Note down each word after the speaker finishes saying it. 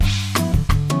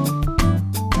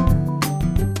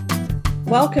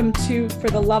Welcome to For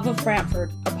the Love of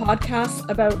Brantford, a podcast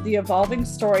about the evolving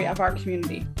story of our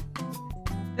community.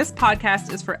 This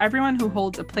podcast is for everyone who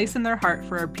holds a place in their heart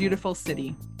for our beautiful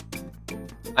city.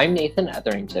 I'm Nathan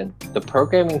Etherington, the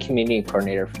Program and Community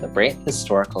Coordinator for the Brant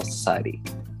Historical Society.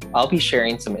 I'll be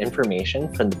sharing some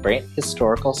information from the Brant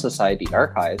Historical Society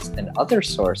archives and other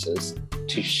sources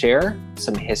to share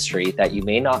some history that you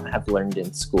may not have learned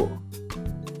in school.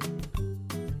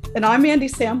 And I'm Mandy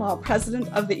Samwell,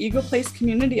 President of the Eagle Place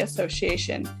Community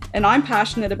Association, and I'm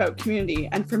passionate about community,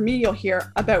 and for me, you'll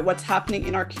hear about what's happening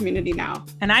in our community now.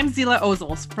 And I'm Zila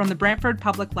Ozels from the Brantford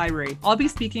Public Library. I'll be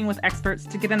speaking with experts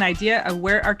to get an idea of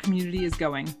where our community is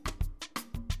going.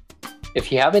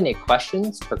 If you have any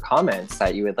questions or comments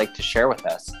that you would like to share with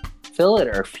us, fill out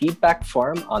our feedback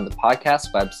form on the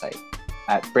podcast website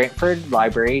at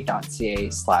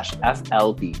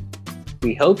brantfordlibrary.ca/FLB.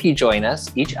 We hope you join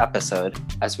us each episode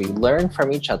as we learn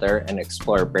from each other and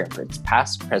explore Brantford's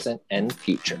past, present, and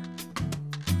future.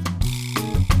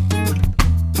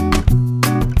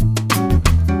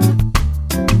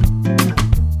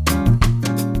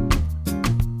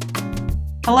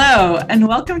 Hello, and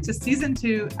welcome to Season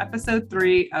 2, Episode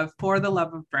 3 of For the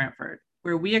Love of Brantford,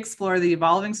 where we explore the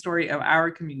evolving story of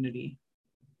our community.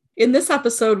 In this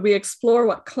episode, we explore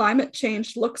what climate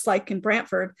change looks like in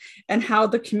Brantford and how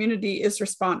the community is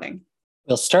responding.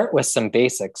 We'll start with some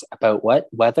basics about what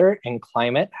weather and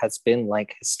climate has been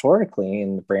like historically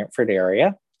in the Brantford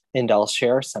area, and I'll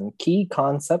share some key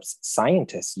concepts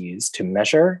scientists use to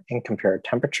measure and compare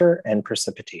temperature and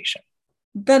precipitation.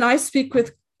 Then I speak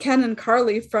with Ken and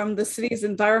Carly from the city's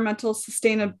Environmental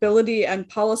Sustainability and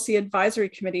Policy Advisory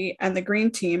Committee and the Green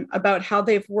Team about how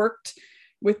they've worked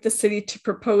with the city to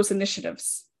propose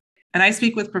initiatives. And I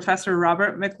speak with Professor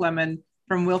Robert McLemmon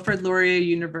from Wilfrid Laurier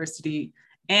University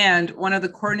and one of the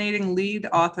coordinating lead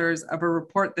authors of a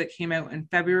report that came out in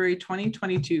February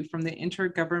 2022 from the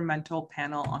Intergovernmental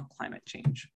Panel on Climate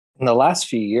Change. In the last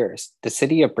few years, the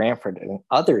city of Brantford and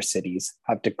other cities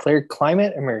have declared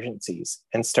climate emergencies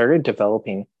and started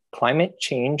developing climate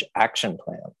change action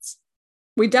plans.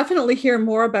 We definitely hear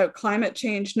more about climate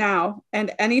change now,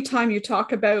 and anytime you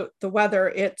talk about the weather,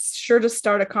 it's sure to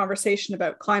start a conversation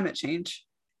about climate change.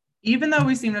 Even though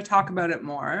we seem to talk about it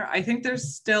more, I think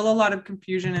there's still a lot of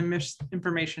confusion and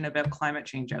misinformation about climate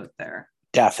change out there.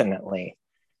 Definitely.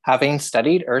 Having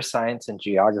studied earth science and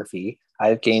geography,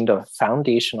 I've gained a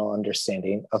foundational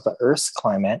understanding of the Earth's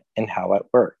climate and how it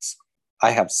works.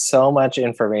 I have so much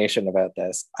information about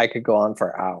this, I could go on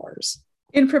for hours.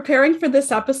 In preparing for this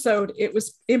episode, it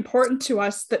was important to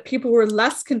us that people were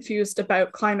less confused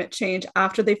about climate change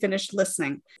after they finished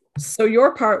listening. So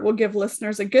your part will give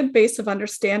listeners a good base of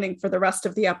understanding for the rest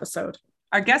of the episode.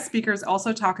 Our guest speakers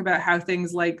also talk about how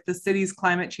things like the city's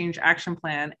climate change action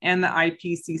plan and the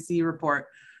IPCC report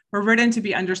were written to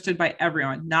be understood by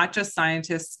everyone, not just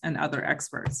scientists and other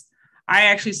experts. I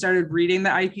actually started reading the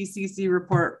IPCC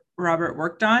report Robert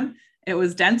worked on. It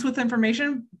was dense with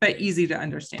information, but easy to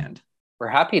understand. We're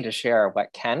happy to share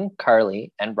what Ken,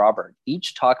 Carly, and Robert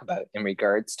each talk about in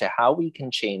regards to how we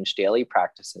can change daily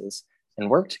practices and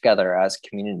work together as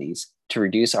communities to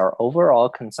reduce our overall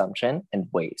consumption and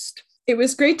waste. It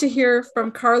was great to hear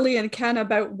from Carly and Ken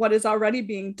about what is already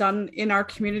being done in our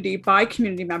community by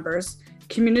community members,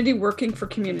 community working for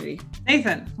community.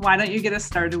 Nathan, why don't you get us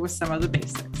started with some of the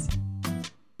basics?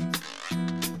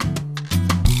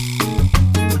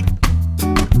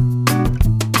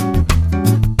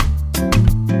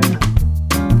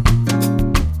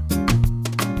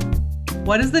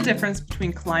 What is the difference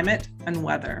between climate and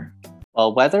weather?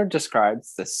 Well, weather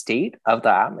describes the state of the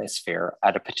atmosphere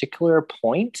at a particular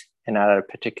point and at a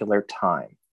particular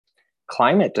time.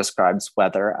 Climate describes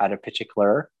weather at a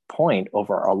particular point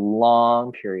over a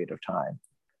long period of time.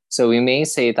 So we may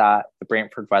say that the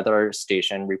Brantford Weather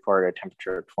Station reported a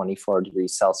temperature of 24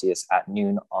 degrees Celsius at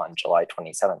noon on July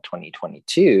 27,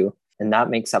 2022, and that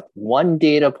makes up one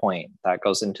data point that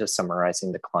goes into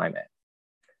summarizing the climate.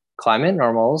 Climate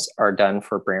normals are done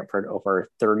for Brantford over a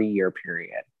 30-year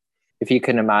period. If you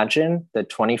can imagine the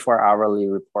 24-hourly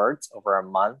reports over a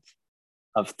month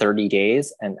of 30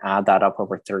 days and add that up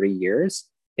over 30 years,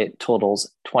 it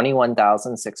totals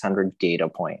 21,600 data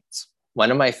points.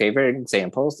 One of my favorite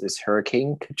examples is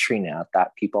Hurricane Katrina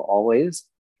that people always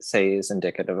say is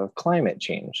indicative of climate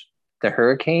change. The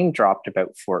hurricane dropped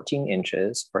about 14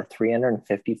 inches or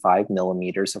 355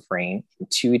 millimeters of rain in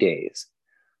 2 days.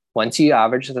 Once you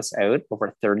average this out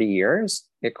over 30 years,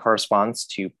 it corresponds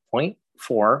to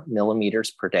 0.4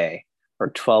 millimeters per day, or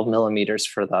 12 millimeters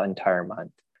for the entire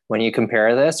month. When you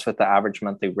compare this with the average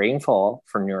monthly rainfall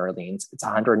for New Orleans, it's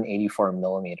 184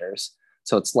 millimeters.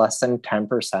 So it's less than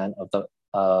 10% of the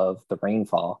of the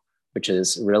rainfall, which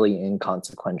is really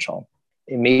inconsequential.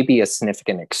 It may be a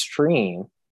significant extreme,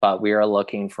 but we are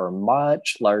looking for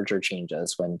much larger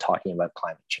changes when talking about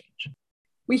climate change.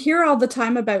 We hear all the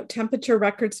time about temperature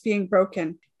records being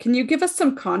broken. Can you give us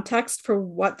some context for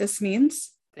what this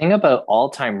means? The thing about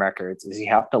all-time records is you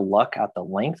have to look at the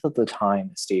length of the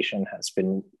time a station has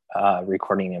been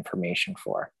recording information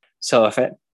for. So if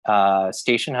a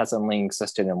station has only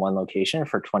existed in one location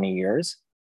for 20 years,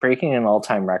 breaking an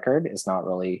all-time record is not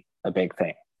really a big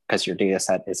thing because your data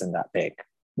set isn't that big.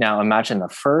 Now imagine the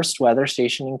first weather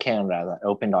station in Canada that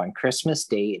opened on Christmas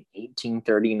Day in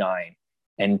 1839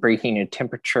 and breaking a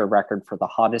temperature record for the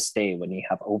hottest day when you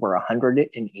have over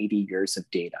 180 years of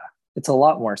data. It's a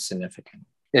lot more significant.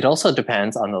 It also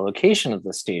depends on the location of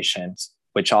the stations,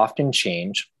 which often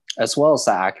change, as well as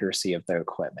the accuracy of the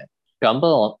equipment.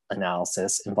 Gumbel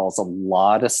analysis involves a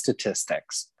lot of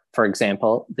statistics. For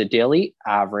example, the daily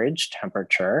average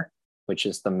temperature, which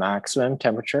is the maximum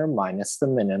temperature minus the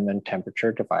minimum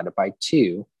temperature divided by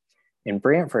 2, in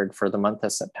Brantford for the month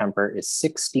of September is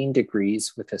 16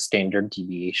 degrees with a standard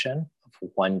deviation of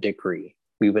 1 degree.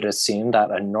 We would assume that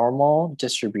a normal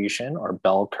distribution or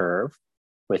bell curve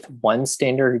with one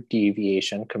standard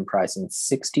deviation comprising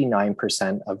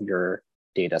 69% of your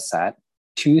data set,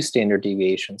 2 standard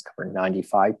deviations cover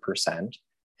 95%,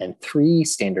 and 3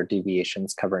 standard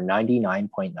deviations cover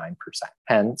 99.9%.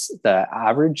 Hence, the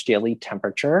average daily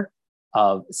temperature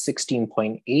of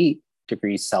 16.8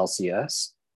 degrees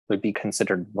Celsius would be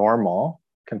considered normal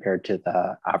compared to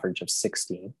the average of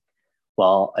 16,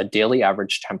 while a daily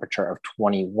average temperature of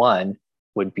 21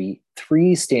 would be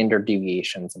 3 standard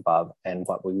deviations above and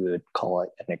what we would call it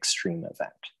an extreme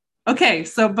event. Okay,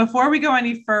 so before we go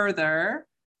any further,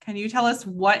 can you tell us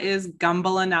what is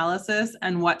Gumbel analysis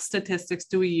and what statistics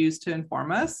do we use to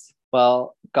inform us?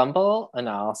 Well, Gumbel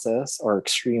analysis or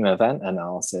extreme event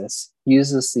analysis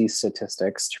uses these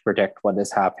statistics to predict what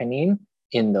is happening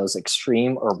in those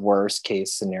extreme or worst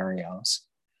case scenarios.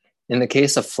 In the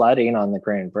case of flooding on the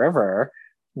Grand River,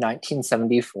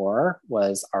 1974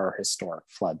 was our historic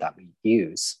flood that we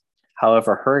use.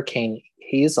 However, Hurricane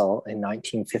Hazel in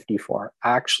 1954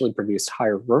 actually produced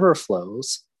higher river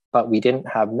flows, but we didn't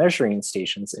have measuring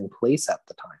stations in place at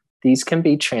the time. These can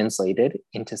be translated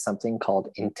into something called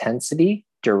intensity,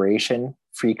 duration,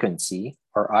 frequency,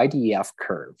 or IDF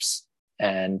curves.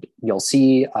 And you'll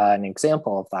see an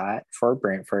example of that for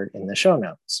Brantford in the show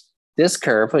notes. This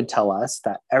curve would tell us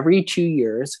that every 2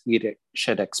 years, we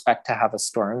should expect to have a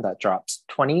storm that drops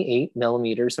 28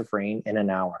 millimeters of rain in an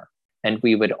hour. And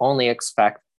we would only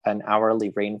expect an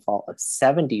hourly rainfall of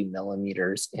 70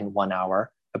 millimeters in 1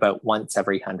 hour about once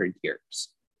every 100 years.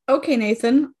 Okay,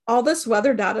 Nathan, all this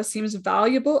weather data seems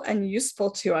valuable and useful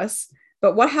to us,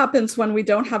 but what happens when we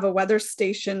don't have a weather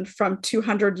station from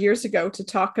 200 years ago to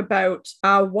talk about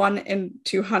a 1 in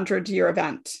 200 year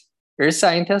event? Earth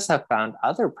scientists have found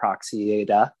other proxy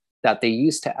data that they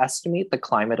use to estimate the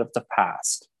climate of the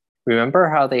past. Remember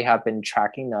how they have been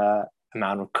tracking the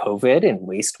amount of COVID in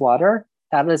wastewater?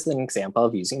 That is an example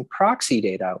of using proxy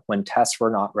data when tests were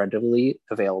not readily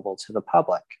available to the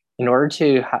public. In order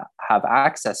to have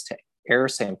access to air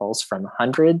samples from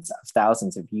hundreds of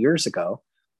thousands of years ago,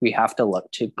 we have to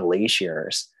look to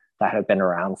glaciers that have been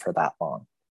around for that long.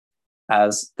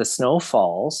 As the snow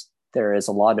falls, there is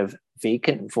a lot of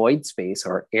vacant void space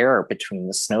or air between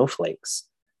the snowflakes.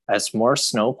 As more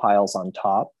snow piles on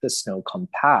top, the snow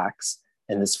compacts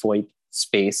and this void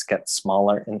space gets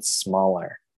smaller and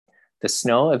smaller. The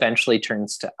snow eventually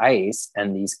turns to ice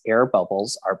and these air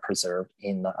bubbles are preserved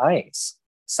in the ice.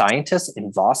 Scientists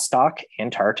in Vostok,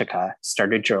 Antarctica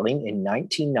started drilling in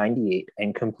 1998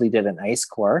 and completed an ice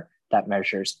core that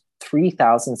measures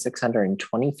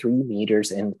 3,623 meters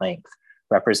in length,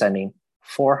 representing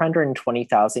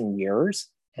 420,000 years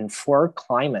and 4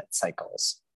 climate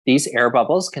cycles. These air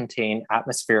bubbles contain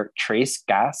atmospheric trace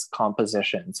gas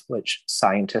compositions, which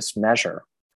scientists measure.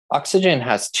 Oxygen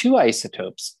has 2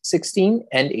 isotopes, 16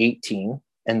 and 18,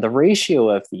 and the ratio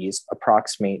of these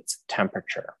approximates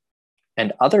temperature.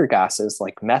 And other gases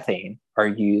like methane are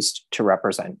used to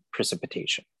represent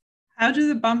precipitation. How do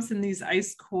the bumps in these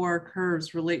ice core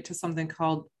curves relate to something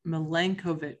called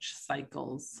Milankovitch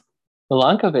cycles?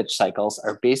 Milankovitch cycles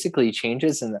are basically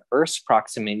changes in the Earth's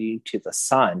proximity to the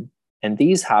sun, and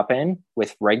these happen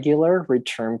with regular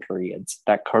return periods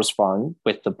that correspond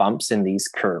with the bumps in these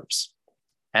curves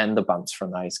and the bumps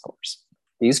from the ice cores.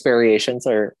 These variations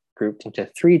are grouped into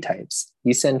 3 types: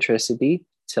 eccentricity,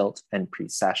 tilt, and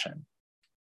precession.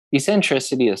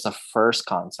 Eccentricity is the first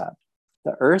concept.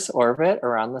 The Earth's orbit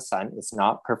around the sun is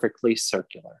not perfectly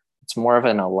circular. It's more of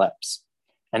an ellipse,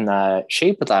 and the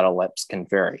shape of that ellipse can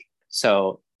vary.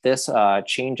 So this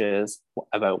changes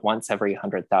about once every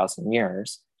 100,000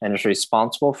 years and is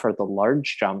responsible for the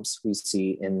large jumps we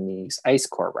see in these ice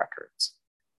core records.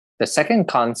 The second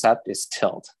concept is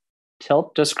tilt.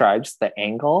 Tilt describes the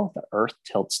angle the Earth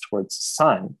tilts towards the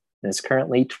sun and is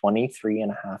currently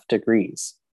 23.5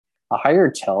 degrees. A higher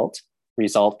tilt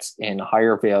results in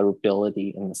higher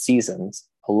variability in the seasons.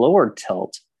 A lower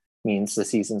tilt means the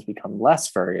seasons become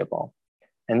less variable.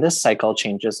 And this cycle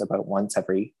changes about once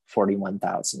every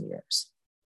 41,000 years.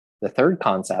 The third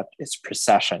concept is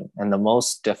precession, and the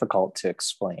most difficult to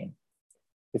explain.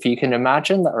 If you can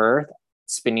imagine the Earth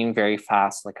spinning very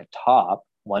fast like a top,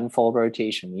 one full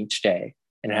rotation each day,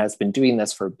 and it has been doing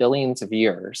this for billions of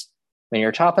years, when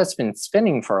your top has been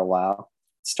spinning for a while,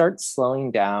 it starts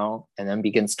slowing down and then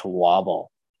begins to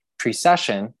wobble.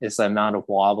 Precession is the amount of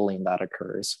wobbling that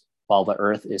occurs while the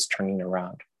Earth is turning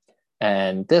around.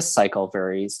 And this cycle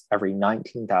varies every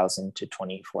 19,000 to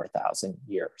 24,000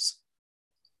 years.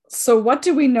 So what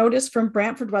do we notice from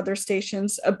Brantford weather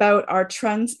stations about our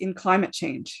trends in climate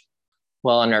change?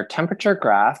 Well, in our temperature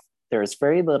graph, there is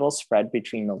very little spread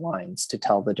between the lines to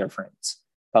tell the difference.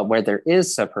 But where there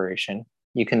is separation,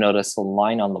 you can notice the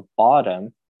line on the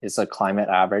bottom is a climate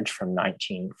average from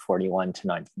 1941 to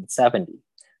 1970.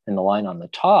 And the line on the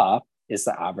top is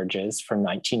the averages from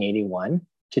 1981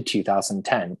 to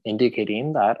 2010,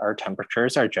 indicating that our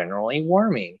temperatures are generally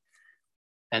warming.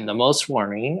 And the most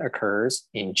warming occurs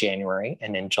in January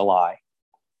and in July.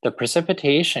 The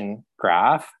precipitation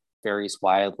graph varies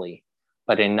wildly,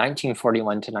 but in 1941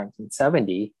 to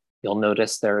 1970, you'll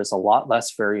notice there is a lot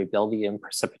less variability in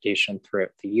precipitation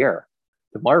throughout the year.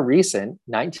 The more recent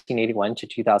 1981 to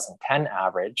 2010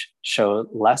 average showed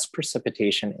less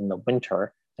precipitation in the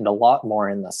winter and a lot more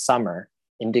in the summer,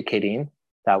 indicating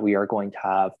that we are going to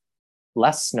have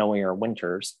less snowier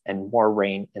winters and more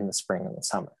rain in the spring and the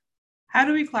summer. How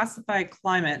do we classify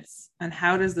climates, and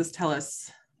how does this tell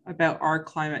us about our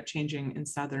climate changing in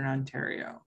Southern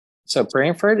Ontario? So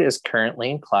Brantford is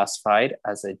currently classified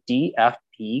as a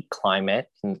DFB climate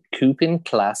in Köppen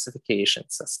classification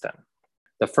system.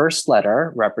 The first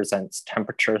letter represents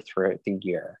temperature throughout the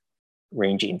year,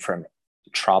 ranging from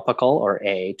tropical or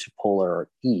A to polar or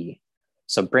E.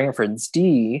 So Brantford's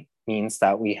D means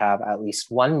that we have at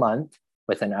least 1 month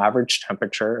with an average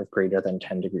temperature of greater than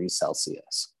 10 degrees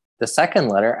Celsius. The second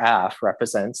letter, F,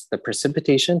 represents the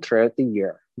precipitation throughout the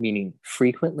year, meaning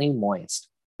frequently moist,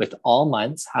 with all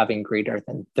months having greater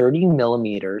than 30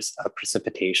 millimeters of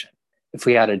precipitation. If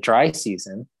we had a dry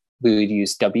season, we would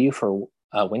use W for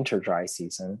a winter dry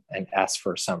season and S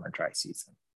for summer dry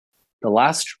season. The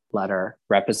last letter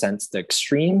represents the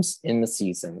extremes in the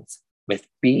seasons, with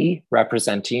B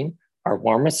representing our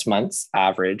warmest months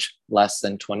average less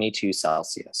than 22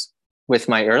 Celsius. With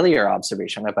my earlier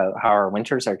observation about how our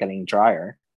winters are getting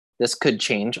drier, this could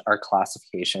change our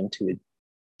classification to a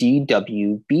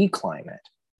DWB climate.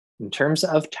 In terms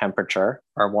of temperature,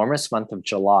 our warmest month of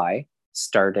July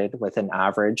started with an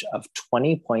average of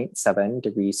 20.7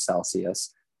 degrees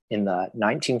Celsius in the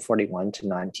 1941 to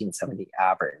 1970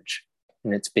 average.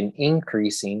 And it's been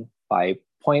increasing by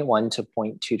 0.1 to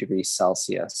 0.2 degrees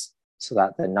Celsius, so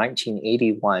that the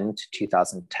 1981 to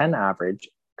 2010 average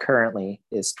currently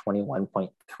is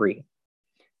 21.3.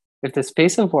 If this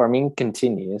pace of warming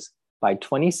continues, by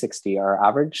 2060, our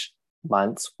average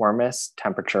month's warmest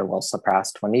temperature will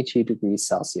surpass 22 degrees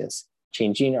Celsius,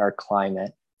 changing our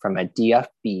climate from a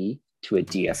DFB to a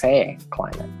DFA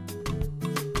climate.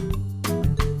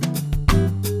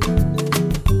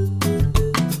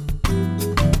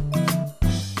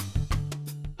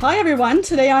 Hi, everyone.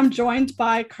 Today I'm joined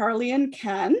by Carly and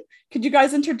Ken. Could you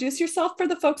guys introduce yourself for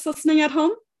the folks listening at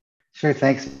home? Sure.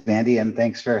 Thanks, Mandy, and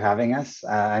thanks for having us.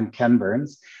 I'm Ken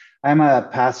Burns. I'm a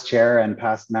past chair and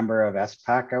past member of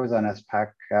SPAC. I was on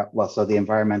SPAC, so the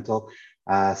Environmental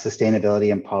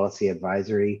Sustainability and Policy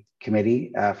Advisory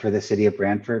Committee for the City of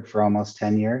Brantford for almost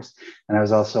 10 years. And I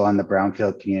was also on the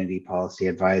Brownfield Community Policy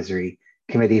Advisory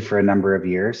Committee for a number of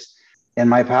years. In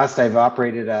my past, I've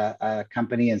operated a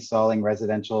company installing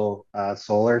residential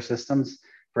solar systems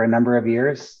for a number of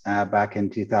years, back in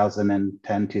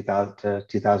 2010 to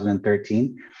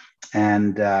 2013.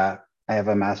 And I have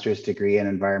a master's degree in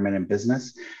environment and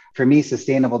business. For me,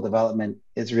 sustainable development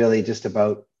is really just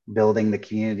about building the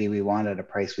community we want at a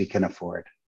price we can afford.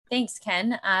 Thanks,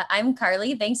 Ken. I'm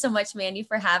Carly. Thanks so much, Mandy,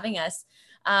 for having us.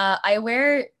 I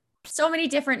wear so many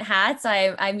different hats.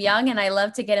 I'm young and I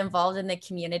love to get involved in the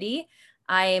community.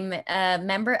 I'm a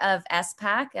member of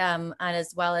SPAC, and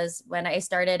as well as when I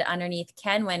started underneath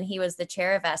Ken when he was the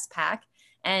chair of SPAC,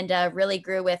 and really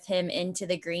grew with him into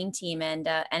the Green Team and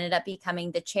ended up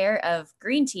becoming the chair of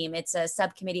Green Team. It's a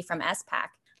subcommittee from SPAC.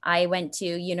 I went to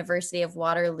University of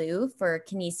Waterloo for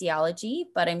kinesiology,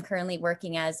 but I'm currently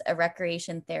working as a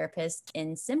recreation therapist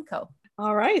in Simcoe.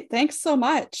 All right, thanks so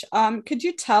much. Could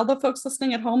you tell the folks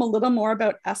listening at home a little more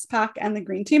about SPAC and the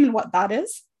Green Team and what that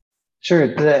is? Sure.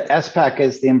 The SPAC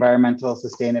is the Environmental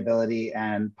Sustainability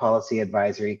and Policy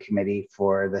Advisory Committee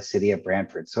for the City of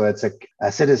Brantford. So it's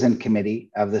a citizen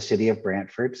committee of the City of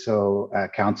Brantford. So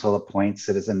council appoints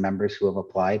citizen members who have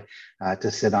applied to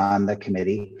sit on the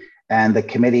committee. And the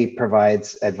committee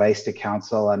provides advice to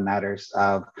council on matters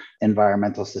of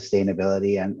environmental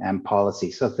sustainability and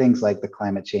policy. So things like the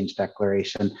climate change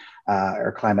declaration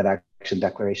or climate action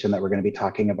declaration that we're going to be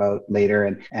talking about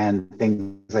later, and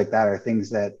things like that are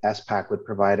things that SPAC would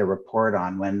provide a report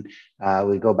on. When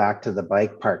we go back to the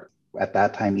bike park, at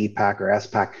that time, EPAC or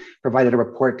SPAC provided a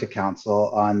report to council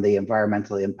on the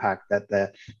environmental impact that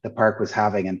the park was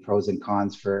having and pros and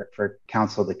cons for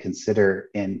council to consider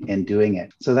in doing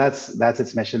it. So that's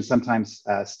its mission. Sometimes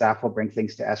staff will bring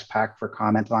things to SPAC for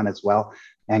comment on as well,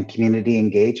 and community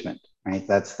engagement, right?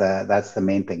 That's the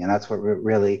main thing. And that's what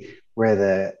really where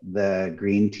the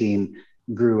Green Team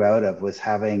grew out of, was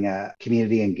having a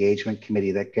community engagement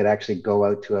committee that could actually go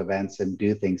out to events and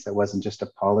do things. That wasn't just a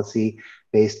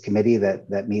policy-based committee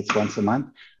that meets once a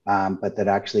month, but that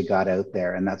actually got out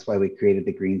there. And that's why we created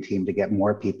the Green Team, to get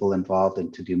more people involved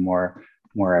and to do more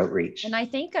outreach. And I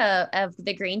think of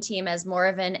the Green Team as more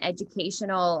of an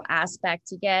educational aspect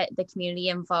to get the community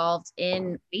involved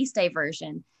in waste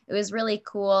diversion. It was really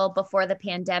cool. Before the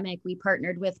pandemic, we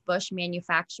partnered with Bush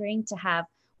Manufacturing to have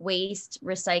waste,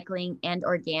 recycling, and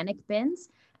organic bins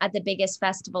at the biggest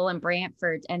festival in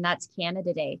Brantford, and that's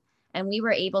Canada Day. And we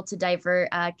were able to divert,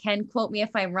 Ken, quote me if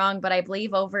I'm wrong, but I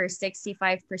believe over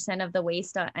 65% of the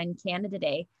waste on Canada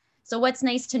Day. So what's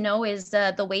nice to know is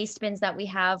the waste bins that we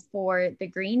have for the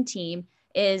Green Team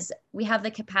is we have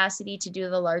the capacity to do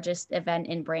the largest event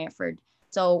in Brantford.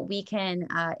 So we can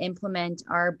implement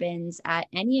our bins at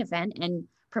any event and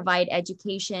provide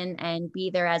education and be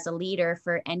there as a leader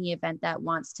for any event that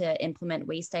wants to implement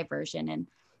waste diversion. And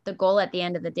the goal at the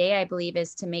end of the day, I believe,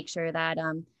 is to make sure that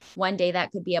one day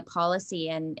that could be a policy,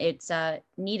 and it's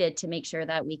needed to make sure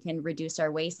that we can reduce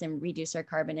our waste and reduce our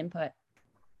carbon input.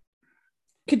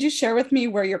 Could you share with me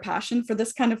where your passion for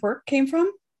this kind of work came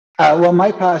from? Well,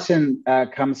 my passion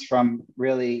comes from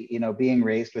really, being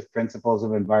raised with principles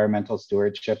of environmental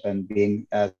stewardship and being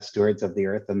stewards of the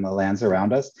earth and the lands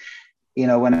around us.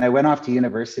 When I went off to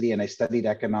university and I studied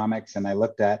economics and I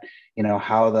looked at,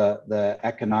 how the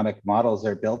economic models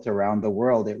are built around the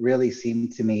world, it really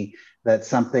seemed to me that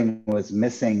something was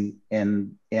missing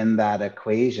in that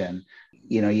equation.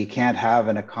 You can't have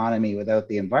an economy without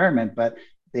the environment, but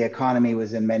the economy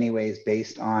was in many ways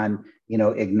based on,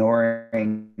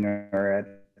 ignoring or at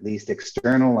least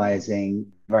externalizing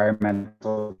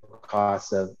environmental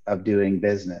costs of doing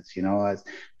business, as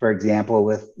for example,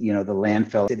 with, the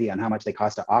landfill city, on how much they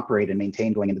cost to operate and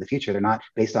maintain going into the future. They're not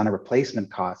based on a replacement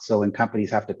cost. So when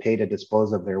companies have to pay to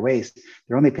dispose of their waste,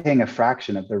 they're only paying a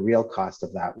fraction of the real cost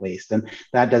of that waste. And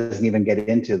that doesn't even get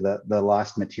into the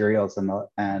lost materials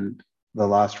and the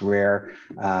lost rare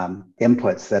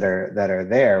inputs that are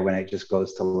there when it just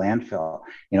goes to landfill.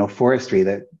 Forestry,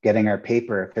 that getting our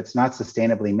paper, if it's not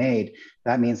sustainably made,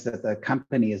 that means that the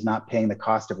company is not paying the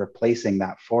cost of replacing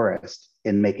that forest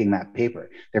in making that paper.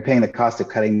 They're paying the cost of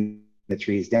cutting the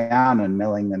trees down and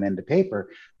milling them into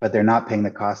paper, but they're not paying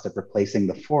the cost of replacing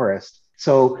the forest.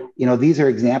 So, these are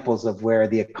examples of where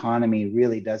the economy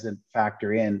really doesn't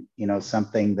factor in,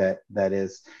 something that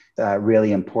is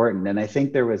really important. And I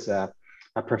think there was a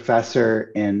professor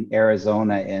in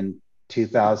Arizona in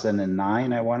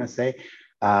 2009, I want to say.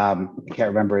 I can't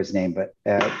remember his name, but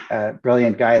a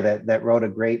brilliant guy that wrote a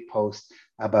great post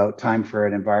about time for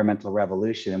an environmental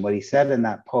revolution. And what he said in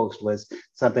that post was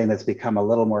something that's become a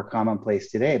little more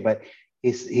commonplace today. But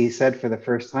he said for the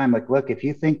first time, look, if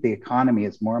you think the economy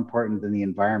is more important than the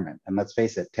environment, and let's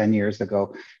face it, 10 years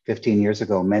ago, 15 years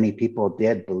ago, many people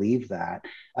did believe that.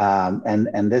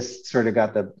 And this sort of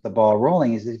got the ball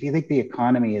rolling, is if you think the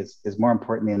economy is more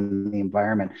important than the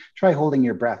environment, try holding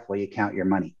your breath while you count your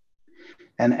money.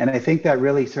 And I think that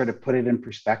really sort of put it in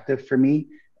perspective for me.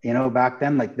 Back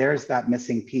then, there's that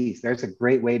missing piece. There's a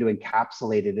great way to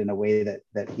encapsulate it in a way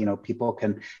that people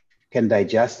can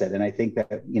digest it. And I think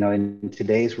that, in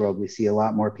today's world, we see a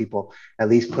lot more people at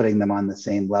least putting them on the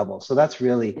same level. So that's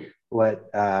really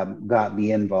what got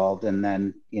me involved. And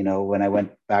then, when I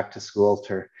went back to school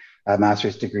to a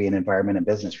master's degree in environment and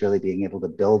business, really being able to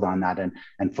build on that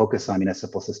and focus on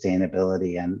municipal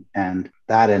sustainability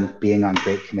and being on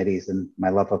great committees. And my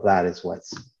love of that is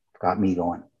what's got me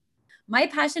going. My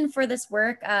passion for this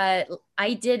work, I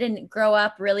didn't grow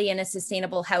up really in a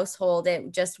sustainable household.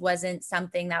 It just wasn't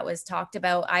something that was talked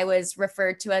about. I was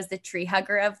referred to as the tree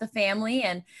hugger of the family,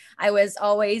 and I was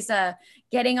always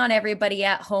getting on everybody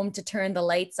at home to turn the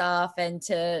lights off and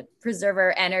to preserve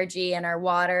our energy and our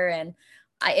water. And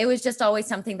it was just always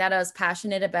something that I was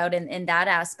passionate about in that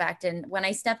aspect. And when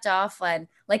I stepped off and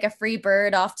like a free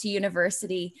bird off to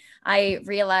university, I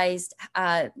realized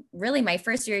really my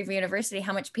first year of university,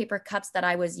 how much paper cups that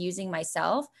I was using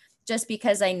myself, just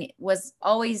because I was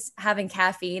always having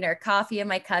caffeine or coffee in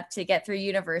my cup to get through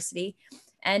university.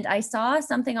 And I saw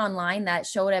something online that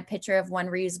showed a picture of one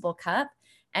reusable cup.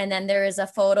 And then there is a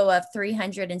photo of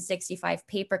 365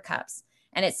 paper cups.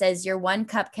 And it says your one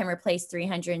cup can replace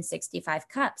 365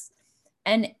 cups.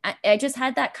 And I just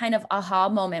had that kind of aha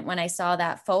moment when I saw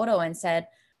that photo and said,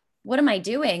 what am I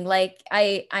doing? Like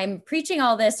I'm preaching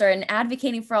all this and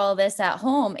advocating for all this at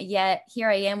home, yet here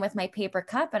I am with my paper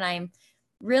cup and I'm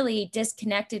really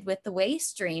disconnected with the waste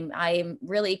stream. I'm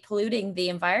really polluting the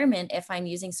environment if I'm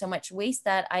using so much waste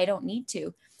that I don't need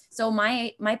to. So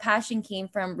my passion came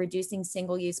from reducing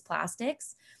single-use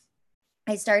plastics.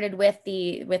 I started with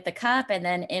the cup, and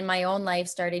then in my own life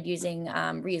started using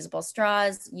reusable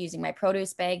straws, using my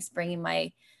produce bags, bringing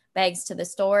my bags to the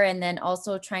store, and then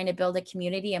also trying to build a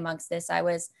community amongst this. I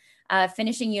was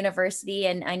finishing university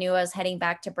and I knew I was heading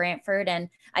back to Brantford, and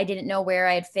I didn't know where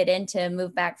I'd fit in to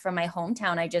move back from my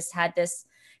hometown. I just had this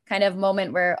kind of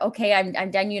moment where, okay,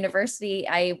 I'm done university.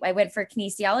 I went for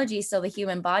kinesiology, so the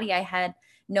human body. I had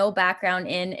no background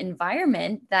in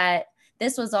environment. That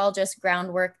this was all just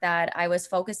groundwork that I was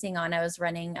focusing on. I was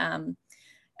running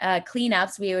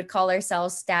cleanups. We would call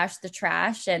ourselves Stash the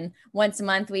Trash. And once a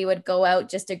month we would go out,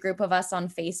 just a group of us on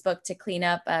Facebook, to clean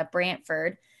up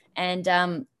Brantford. And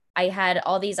I had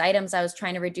all these items I was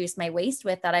trying to reduce my waste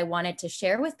with that I wanted to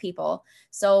share with people.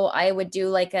 So I would do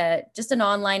like just an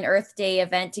online Earth Day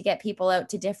event to get people out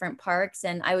to different parks.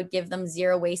 And I would give them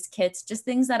zero waste kits, just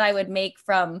things that I would make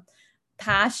from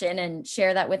passion and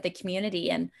share that with the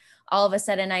community. And all of a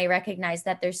sudden I recognized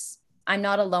that I'm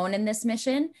not alone in this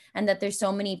mission, and that there's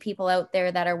so many people out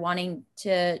there that are wanting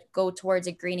to go towards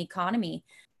a green economy.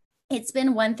 It's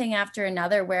been one thing after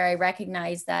another where I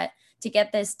recognize that to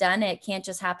get this done, it can't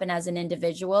just happen as an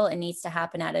individual. It needs to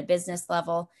happen at a business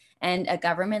level and a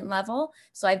government level.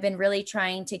 So I've been really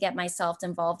trying to get myself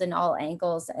involved in all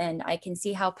angles, and I can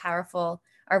see how powerful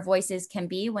our voices can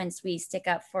be once we stick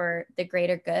up for the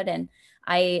greater good. And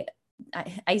I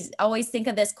always think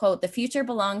of this quote: the future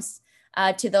belongs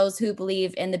to those who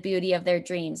believe in the beauty of their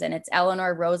dreams. And it's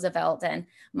Eleanor Roosevelt. And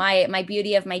my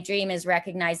beauty of my dream is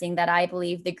recognizing that I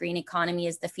believe the green economy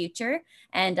is the future.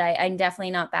 And I'm definitely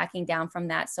not backing down from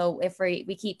that. So if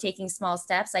we keep taking small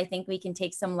steps, I think we can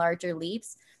take some larger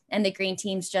leaps. And the green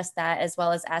team's just that, as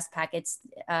well as SPAC. It's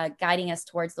guiding us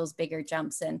towards those bigger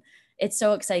jumps. And it's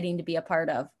so exciting to be a part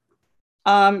of.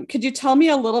 Could you tell me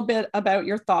a little bit about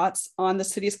your thoughts on the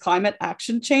city's climate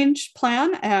action change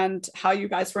plan and how you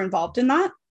guys were involved in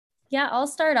that? Yeah, I'll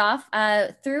start off.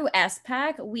 Through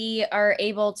SPAC, we are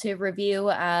able to review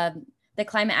the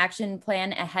climate action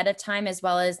plan ahead of time, as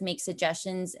well as make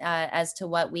suggestions as to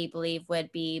what we believe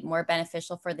would be more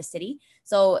beneficial for the city.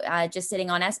 So just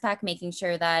sitting on SPAC, making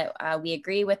sure that we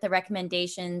agree with the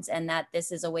recommendations and that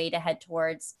this is a way to head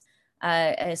towards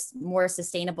a more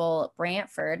sustainable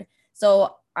Brantford.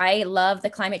 So I love the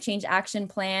climate change action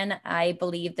plan. I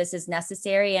believe this is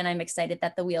necessary, and I'm excited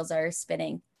that the wheels are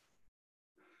spinning.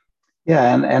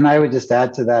 Yeah, and I would just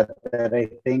add to that I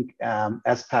think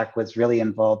SPAC was really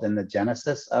involved in the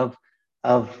genesis of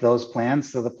those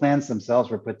plans. So the plans themselves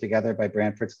were put together by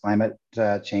Brantford's climate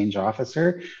change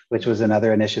officer, which was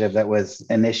another initiative that was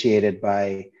initiated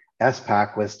by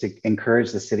SPAC, was to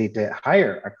encourage the city to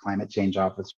hire a climate change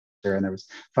officer, and there was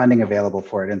funding available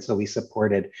for it. And so we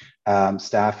supported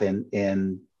staff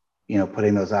in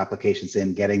putting those applications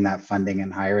in, getting that funding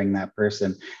and hiring that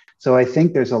person. So I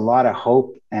think there's a lot of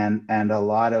hope and a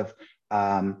lot of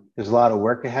there's a lot of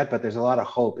work ahead, but there's a lot of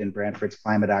hope in Brantford's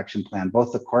climate action plan,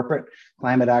 both the corporate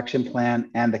climate action plan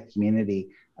and the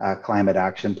community climate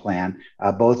action plan,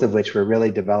 both of which were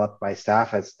really developed by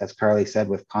staff, as Carly said,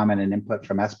 with comment and input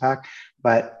from SPAC.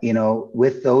 But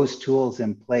with those tools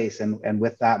in place and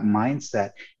with that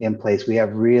mindset in place, we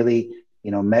have really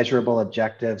measurable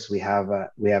objectives. We have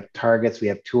targets. We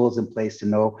have tools in place to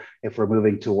know if we're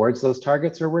moving towards those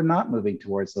targets or we're not moving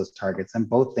towards those targets. And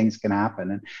both things can happen.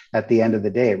 And at the end of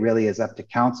the day, it really is up to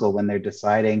council when they're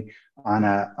deciding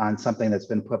on something that's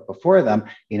been put before them,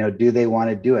 do they want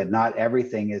to do it? Not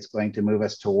everything is going to move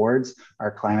us towards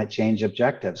our climate change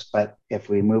objectives, but if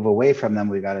we move away from them,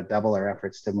 we've got to double our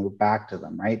efforts to move back to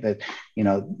them, right? That,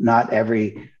 not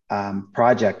every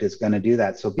project is going to do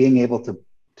that. So being able to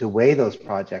weigh those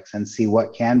projects and see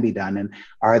what can be done, and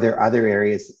are there other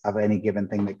areas of any given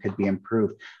thing that could be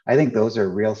improved? I think those are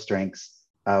real strengths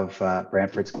of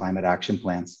Brantford's climate action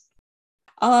plans.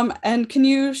 And can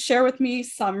you share with me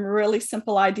some really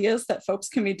simple ideas that folks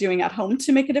can be doing at home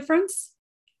to make a difference?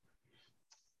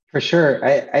 For sure.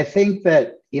 I think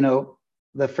that,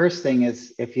 the first thing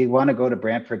is, if you want to go to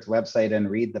Brantford's website and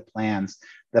read the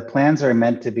plans are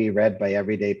meant to be read by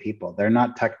everyday people. They're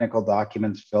not technical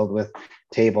documents filled with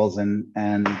tables and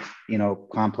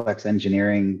complex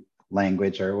engineering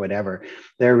language or whatever.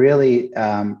 They're really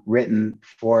written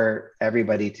for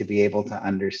everybody to be able to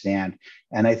understand.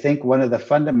 And I think one of the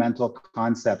fundamental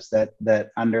concepts that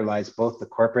underlies both the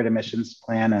corporate emissions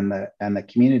plan and the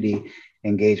community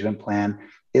engagement plan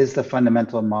is the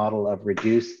fundamental model of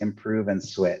reduce, improve, and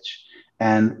switch.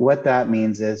 And what that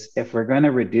means is, if we're going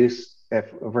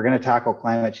to tackle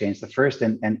climate change, the first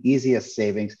and easiest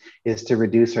savings is to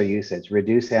reduce our usage,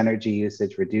 reduce energy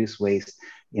usage, reduce waste,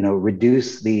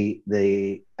 reduce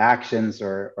the actions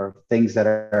or things that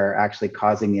are actually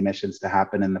causing the emissions to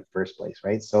happen in the first place,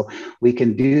 right? So we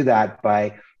can do that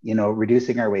by,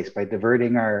 reducing our waste, by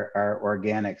diverting our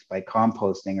organics, by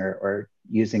composting or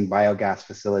using biogas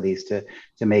facilities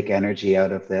to make energy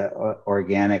out of the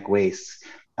organic wastes.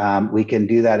 We can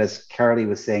do that, as Carly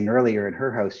was saying earlier in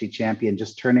her house. She championed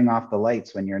just turning off the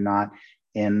lights when you're not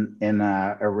in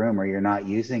a room or you're not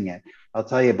using it. I'll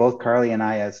tell you, both Carly and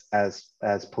I, as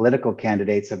political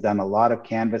candidates, have done a lot of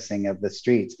canvassing of the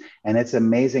streets, and it's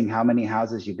amazing how many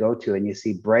houses you go to and you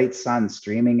see bright sun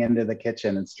streaming into the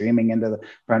kitchen and streaming into the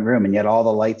front room, and yet all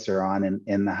the lights are on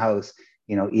in the house.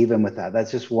 Even with that,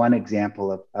 that's just one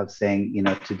example of saying,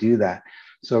 to do that.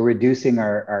 So reducing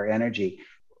our energy.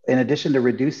 In addition to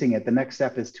reducing it, the next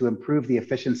step is to improve the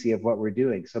efficiency of what we're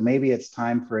doing. So maybe it's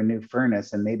time for a new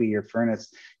furnace, and maybe your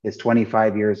furnace is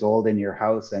 25 years old in your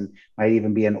house and might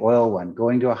even be an oil one.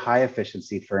 Going to a high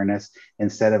efficiency furnace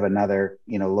instead of another,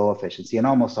 low efficiency. And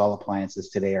almost all appliances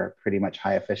today are pretty much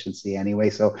high efficiency anyway.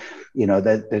 So,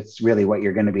 that's really what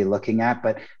you're going to be looking at.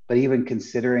 But even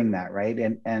considering that, right?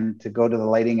 And to go to the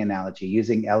lighting analogy,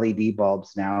 using LED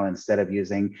bulbs now instead of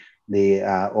using the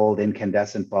old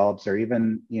incandescent bulbs, or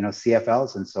even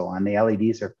CFLs and so on. The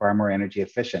LEDs are far more energy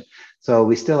efficient. So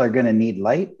we still are going to need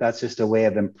light. That's just a way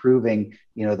of improving,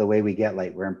 the way we get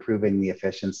light. We're improving the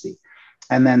efficiency.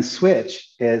 And then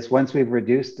switch is, once we've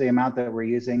reduced the amount that we're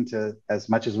using to as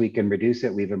much as we can reduce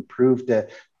it, we've improved the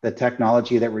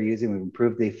technology that we're using, we've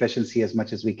improved the efficiency as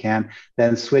much as we can,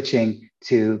 then switching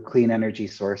to clean energy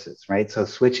sources, right? So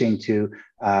switching to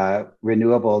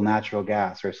renewable natural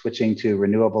gas, or switching to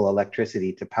renewable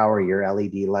electricity to power your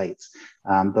LED lights,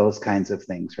 those kinds of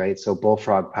things, right? So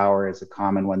bullfrog power is a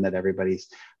common one that everybody's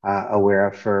aware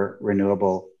of for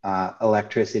renewable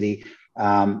electricity.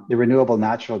 The renewable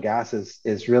natural gas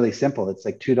is really simple. It's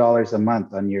like $2 a month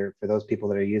for those people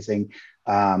that are using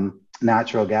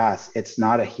natural gas. It's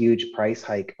not a huge price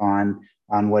hike on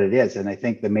what it is. And I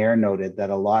think the mayor noted that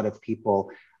a lot of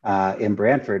people in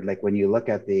Brantford, like when you look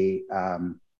at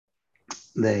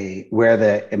where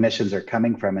the emissions are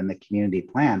coming from in the community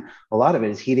plan, a lot of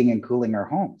it is heating and cooling our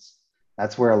homes.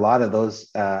 That's where a lot of those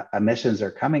emissions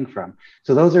are coming from.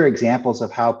 So those are examples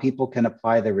of how people can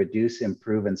apply the reduce,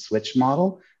 improve, and switch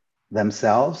model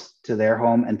themselves to their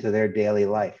home and to their daily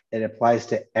life. It applies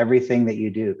to everything that you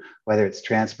do, whether it's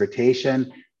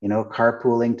transportation,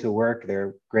 carpooling to work. There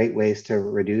are great ways to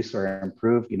reduce or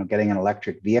improve, getting an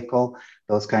electric vehicle,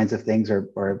 those kinds of things,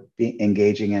 or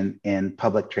engaging in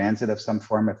public transit of some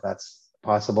form, if that's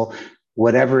possible.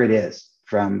 Whatever it is,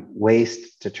 from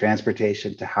waste to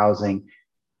transportation to housing,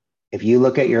 if you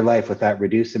look at your life with that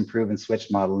reduce, improve, and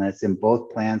switch model, and it's in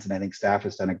both plans, and I think staff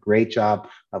has done a great job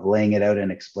of laying it out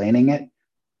and explaining it,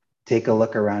 take a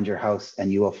look around your house and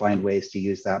you will find ways to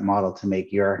use that model to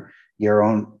make your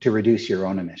own, to reduce your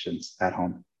own emissions at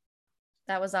home.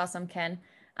 That was awesome, Ken.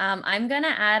 I'm going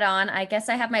to add on, I guess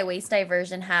I have my waste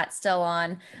diversion hat still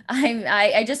on.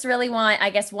 I just really want, I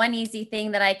guess, one easy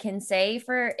thing that I can say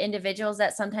for individuals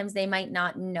that sometimes they might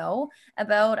not know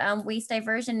about waste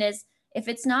diversion is, if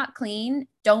it's not clean,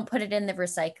 don't put it in the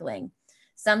recycling.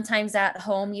 Sometimes at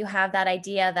home you have that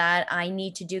idea that I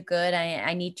need to do good,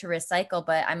 I need to recycle,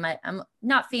 but I'm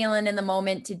not feeling in the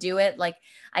moment to do it. Like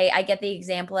I get the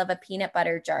example of a peanut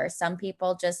butter jar. Some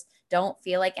people just don't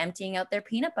feel like emptying out their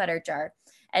peanut butter jar.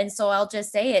 And so I'll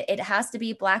just say it has to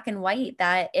be black and white,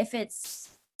 that if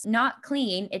it's not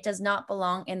clean, it does not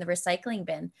belong in the recycling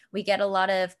bin. We get a lot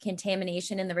of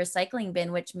contamination in the recycling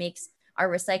bin, which makes our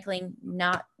recycling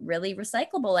not really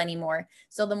recyclable anymore.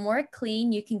 So the more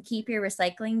clean you can keep your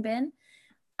recycling bin,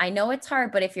 I know it's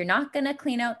hard, but if you're not going to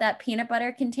clean out that peanut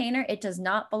butter container, it does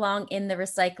not belong in the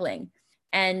recycling,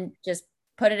 and just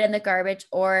put it in the garbage.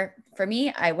 Or for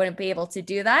me, I wouldn't be able to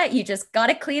do that. You just got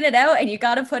to clean it out and you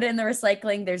got to put it in the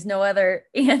recycling. There's no other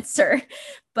answer.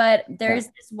 But there's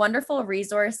this wonderful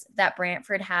resource that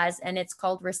Brantford has, and it's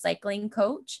called Recycling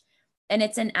Coach. And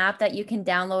it's an app that you can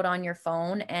download on your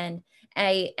phone. And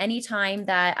anytime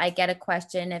that I get a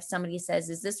question, if somebody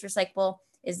says, is this recyclable?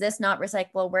 Is this not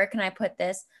recyclable? Where can I put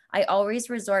this? I always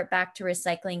resort back to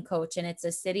Recycling Coach, and it's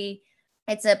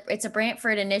a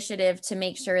Brantford initiative to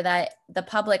make sure that the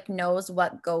public knows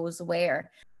what goes where.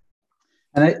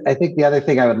 And I think the other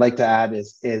thing I would like to add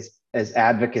is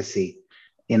advocacy.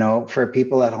 You know, for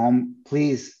people at home,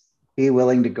 please be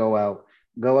willing to go out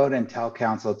and tell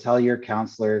council, tell your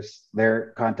councillors.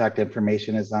 Their contact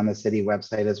information is on the city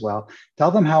website as well.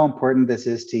 Tell them how important this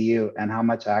is to you and how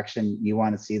much action you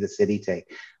want to see the city take.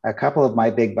 A couple of my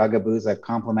big bugaboos, I've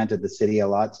complimented the city a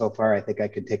lot so far. I think I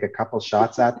could take a couple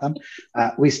shots at them.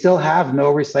 We still have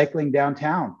no recycling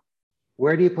downtown.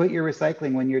 Where do you put your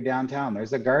recycling when you're downtown?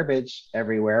 There's a garbage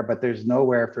everywhere, but there's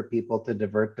nowhere for people to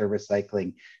divert their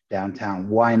recycling downtown.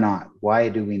 Why not? Why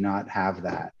do we not have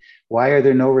that? Why are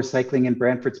there no recycling in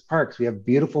Brantford's parks? We have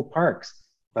beautiful parks,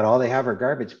 but all they have are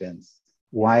garbage bins.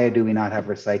 Why do we not have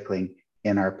recycling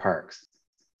in our parks?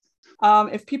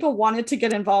 If people wanted to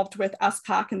get involved with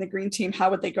SPAC and the Green Team, how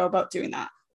would they go about doing that?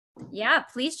 Yeah,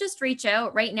 please just reach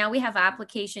out. Right now we have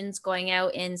applications going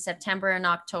out in September and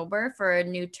October for a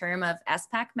new term of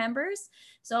SPAC members.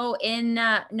 So in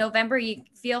November, you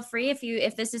feel free,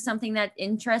 if this is something that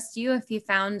interests you, if you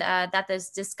found that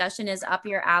this discussion is up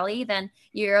your alley, then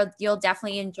you'll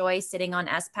definitely enjoy sitting on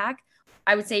SPAC.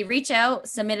 I would say reach out,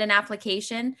 submit an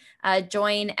application,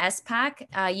 join SPAC.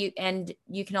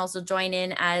 You can also join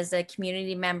in as a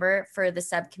community member for the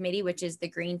subcommittee, which is the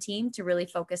Green Team, to really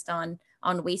focus on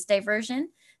waste diversion.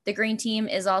 The Green Team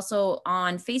is also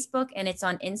on Facebook and it's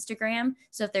on Instagram.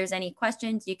 So if there's any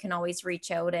questions, you can always reach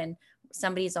out and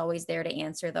somebody's always there to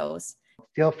answer those.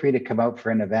 Feel free to come out for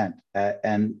an event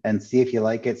and see if you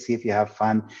like it, see if you have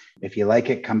fun. If you like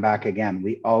it, come back again.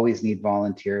 We always need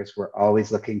volunteers. We're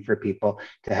always looking for people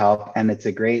to help. And it's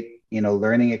a great,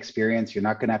 learning experience. You're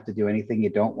not going to have to do anything you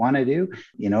don't want to do.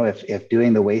 If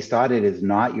doing the waste audit is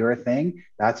not your thing,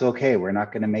 that's okay. We're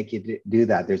not going to make you do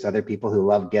that. There's other people who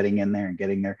love getting in there and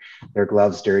getting their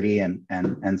gloves dirty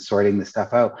and sorting the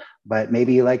stuff out. But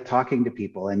maybe you like talking to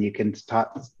people, and you can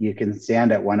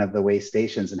stand at one of the waste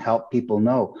stations and help people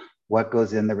know what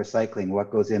goes in the recycling,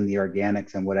 what goes in the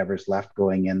organics, and whatever's left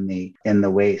going in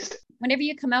the waste. Whenever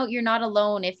you come out, you're not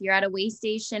alone. If you're at a waste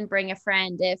station, bring a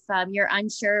friend. If you're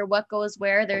unsure what goes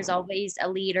where, there's always a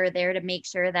leader there to make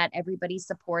sure that everybody's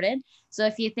supported. So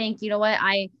if you think, you know what,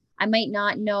 I might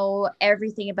not know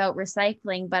everything about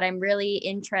recycling, but I'm really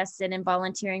interested in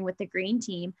volunteering with the Green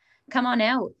Team, come on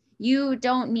out. You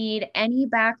don't need any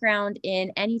background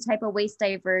in any type of waste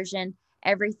diversion.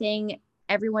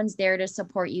 Everyone's there to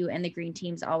support you, and the Green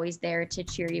Team's always there to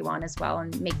cheer you on as well,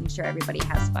 and making sure everybody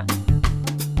has fun.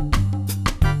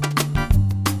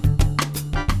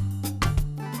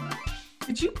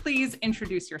 Could you please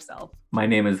introduce yourself? My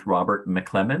name is Robert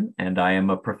McClellan, and I am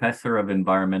a professor of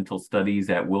environmental studies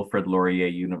at Wilfrid Laurier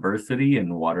University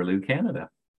in Waterloo, Canada.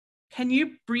 Can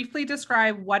you briefly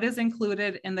describe what is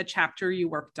included in the chapter you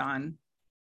worked on?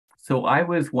 So I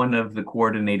was one of the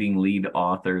coordinating lead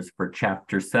authors for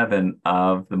Chapter 7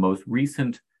 of the most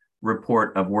recent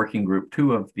report of Working Group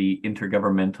 2 of the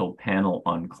Intergovernmental Panel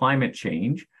on Climate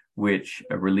Change, which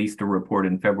released a report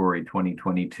in February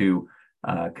 2022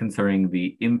 concerning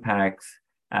the impacts,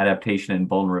 adaptation, and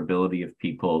vulnerability of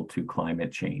people to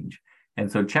climate change.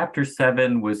 And so Chapter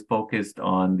 7 was focused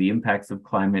on the impacts of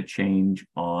climate change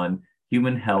on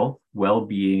human health,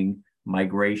 well-being,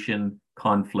 migration,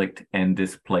 conflict, and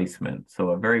displacement. So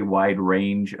a very wide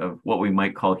range of what we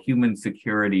might call human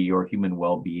security or human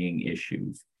well-being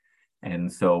issues.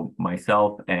 And so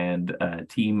myself and a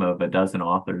team of a dozen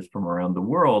authors from around the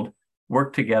world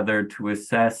worked together to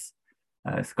assess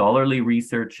scholarly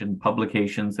research and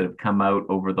publications that have come out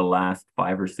over the last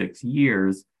 5 or 6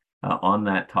 years on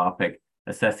that topic,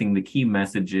 assessing the key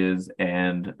messages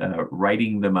and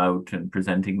writing them out and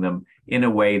presenting them in a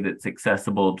way that's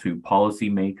accessible to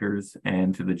policymakers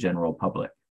and to the general public.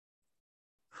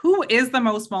 Who is the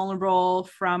most vulnerable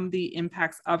from the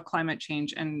impacts of climate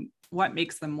change, and what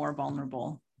makes them more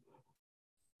vulnerable?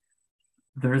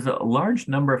 There's a large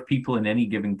number of people in any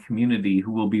given community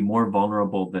who will be more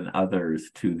vulnerable than others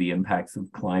to the impacts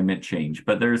of climate change,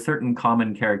 but there are certain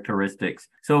common characteristics.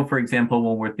 So, for example,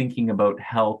 when we're thinking about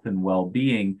health and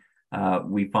well-being,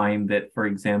 we find that, for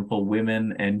example,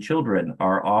 women and children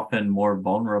are often more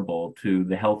vulnerable to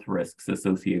the health risks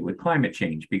associated with climate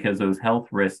change because those health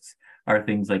risks are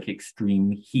things like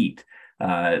extreme heat,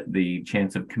 the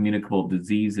chance of communicable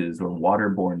diseases or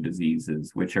waterborne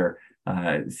diseases, which are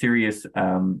serious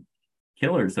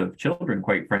killers of children,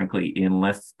 quite frankly, in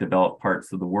less developed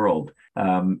parts of the world.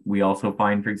 We also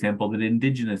find, for example, that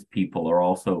Indigenous people are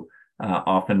also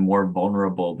often more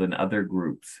vulnerable than other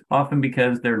groups, often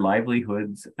because their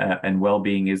livelihoods and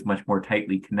well-being is much more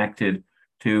tightly connected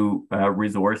to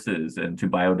resources and to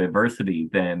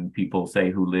biodiversity than people,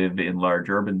 say, who live in large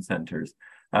urban centers.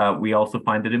 We also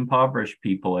find that impoverished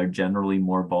people are generally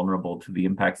more vulnerable to the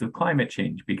impacts of climate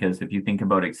change, because if you think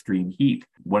about extreme heat,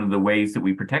 one of the ways that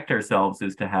we protect ourselves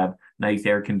is to have nice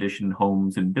air-conditioned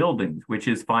homes and buildings, which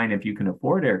is fine if you can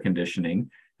afford air conditioning,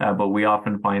 but we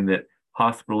often find that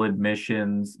hospital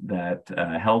admissions, that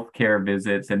healthcare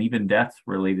visits, and even deaths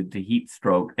related to heat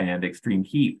stroke and extreme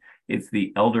heat, it's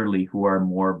the elderly who are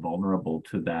more vulnerable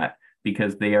to that,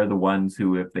 because they are the ones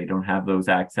who, if they don't have those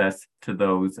access to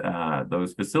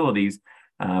those facilities,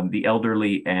 the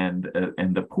elderly and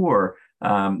the poor,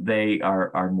 they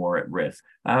are more at risk.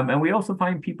 And we also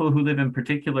find people who live in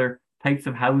particular types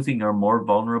of housing are more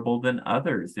vulnerable than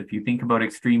others. If you think about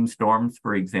extreme storms,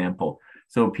 for example,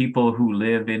 so people who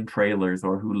live in trailers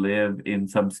or who live in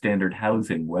substandard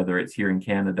housing, whether it's here in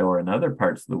Canada or in other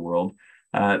parts of the world,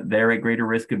 they're at greater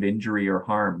risk of injury or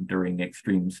harm during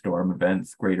extreme storm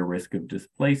events, greater risk of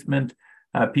displacement.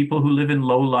 People who live in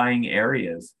low-lying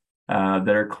areas that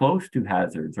are close to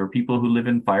hazards, or people who live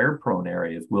in fire-prone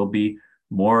areas, will be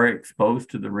more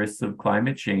exposed to the risks of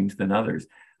climate change than others.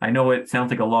 I know it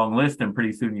sounds like a long list, and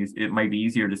pretty soon it might be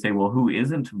easier to say, well, who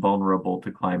isn't vulnerable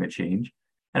to climate change?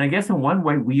 And I guess in one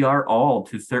way, we are all,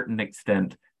 to a certain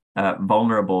extent,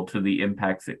 vulnerable to the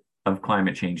impacts of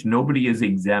climate change. Nobody is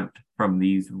exempt from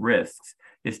these risks.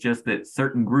 It's just that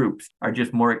certain groups are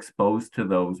just more exposed to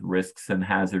those risks and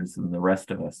hazards than the rest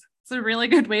of us. It's a really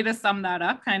good way to sum that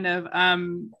up, kind of.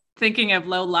 Thinking of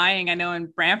low-lying, I know in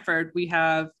Brantford, we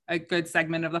have a good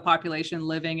segment of the population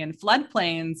living in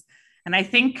floodplains. And I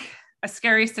think a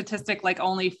scary statistic, like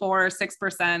only 4 or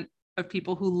 6% of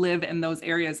people who live in those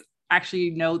areas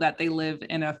actually know that they live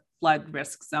in a flood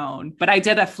risk zone. But I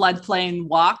did a floodplain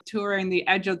walk touring the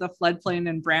edge of the floodplain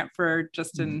in Brantford,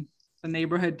 just in the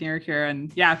neighborhood near here.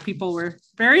 And yeah, people were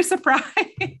very surprised.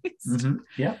 Mm-hmm.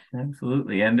 Yeah,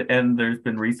 absolutely. And there's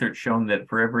been research shown that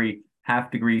for every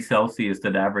 0.5 degree Celsius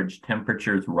that average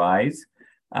temperatures rise,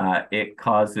 it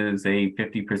causes a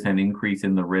 50% increase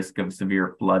in the risk of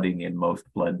severe flooding in most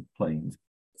floodplains.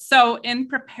 So in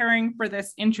preparing for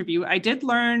this interview, I did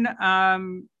learn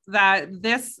that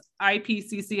this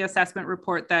IPCC assessment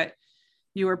report that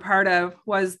you were part of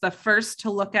was the first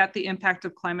to look at the impact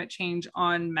of climate change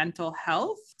on mental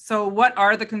health. So what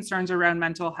are the concerns around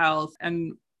mental health,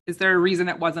 and is there a reason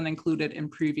it wasn't included in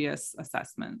previous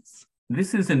assessments?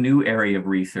 This is a new area of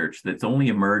research that's only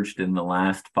emerged in the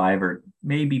last 5 or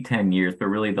maybe 10 years, but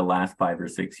really the last 5 or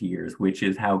 6 years, which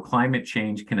is how climate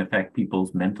change can affect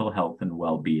people's mental health and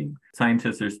well-being.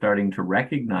 Scientists are starting to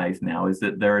recognize now is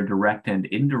that there are direct and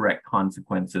indirect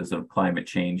consequences of climate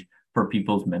change for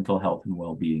people's mental health and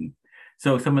well-being.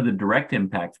 So some of the direct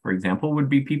impacts, for example, would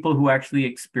be people who actually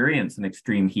experience an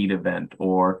extreme heat event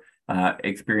or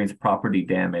experience property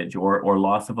damage or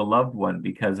loss of a loved one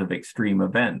because of extreme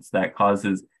events. That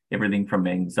causes everything from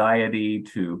anxiety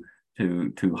to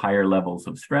higher levels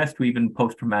of stress, to even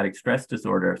post-traumatic stress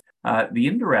disorder. The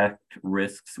indirect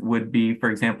risks would be, for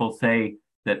example, say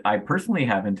that I personally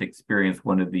haven't experienced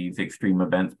one of these extreme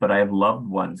events, but I have loved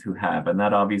ones who have, and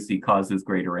that obviously causes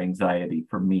greater anxiety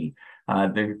for me.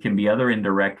 There can be other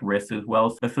indirect risks as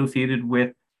well associated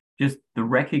with just the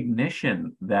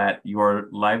recognition that your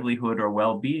livelihood or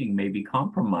well-being may be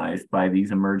compromised by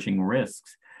these emerging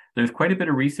risks. There's quite a bit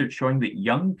of research showing that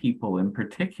young people in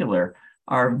particular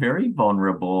are very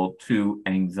vulnerable to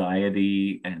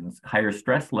anxiety and higher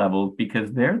stress levels,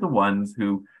 because they're the ones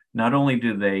who not only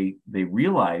do they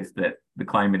realize that the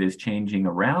climate is changing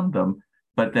around them,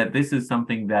 but that this is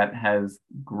something that has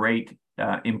great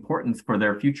importance for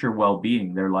their future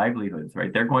well-being, their livelihoods,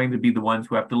 right? They're going to be the ones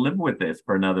who have to live with this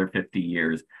for another 50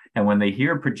 years. And when they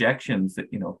hear projections that,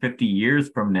 50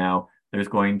 years from now, there's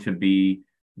going to be,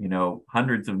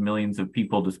 hundreds of millions of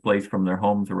people displaced from their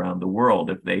homes around the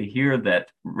world, if they hear that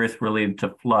risk related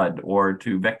to flood or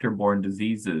to vector-borne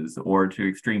diseases or to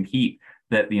extreme heat,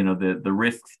 that, the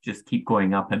risks just keep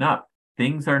going up and up,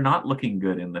 things are not looking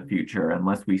good in the future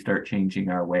unless we start changing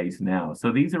our ways now.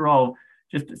 So these are all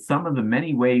just some of the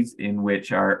many ways in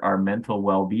which our mental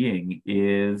well-being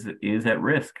is at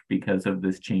risk because of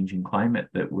this changing climate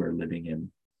that we're living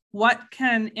in. What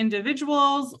can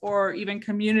individuals or even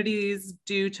communities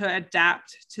do to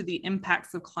adapt to the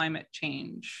impacts of climate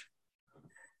change?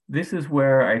 This is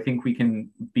where I think we can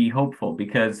be hopeful,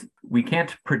 because we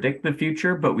can't predict the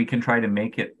future, but we can try to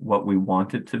make it what we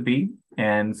want it to be.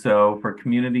 And so for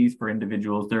communities, for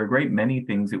individuals, there are a great many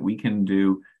things that we can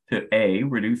do to A,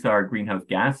 reduce our greenhouse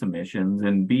gas emissions,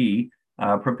 and B,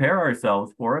 prepare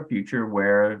ourselves for a future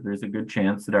where there's a good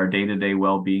chance that our day-to-day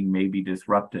well-being may be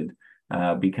disrupted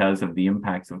because of the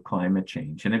impacts of climate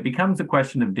change. And it becomes a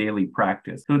question of daily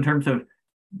practice. So in terms of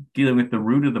dealing with the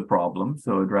root of the problem,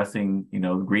 so addressing,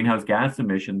 greenhouse gas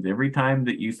emissions, every time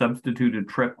that you substitute a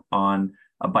trip on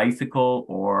a bicycle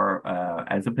or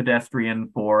as a pedestrian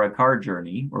for a car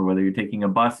journey, or whether you're taking a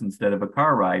bus instead of a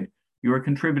car ride, you are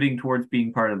contributing towards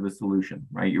being part of the solution,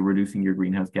 right? You're reducing your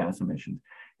greenhouse gas emissions.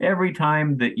 Every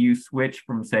time that you switch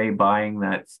from, say, buying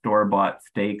that store-bought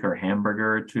steak or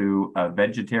hamburger to a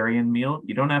vegetarian meal,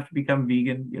 you don't have to become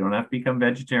vegan, you don't have to become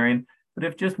vegetarian, but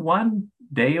if just one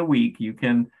day a week you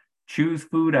can choose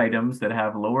food items that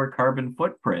have lower carbon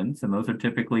footprints, and those are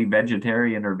typically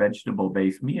vegetarian or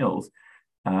vegetable-based meals,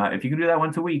 if you can do that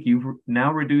once a week, you've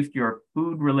now reduced your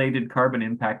food-related carbon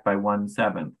impact by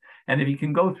 1/7. And if you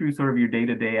can go through sort of your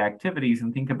day-to-day activities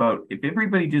and think about if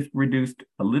everybody just reduced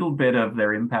a little bit of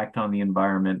their impact on the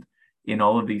environment in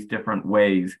all of these different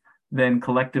ways, then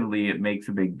collectively it makes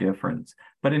a big difference.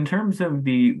 But in terms of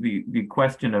the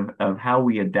question of how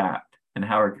we adapt and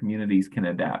how our communities can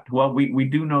adapt, well, we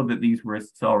do know that these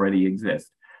risks already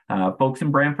exist. Folks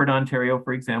in Brantford, Ontario,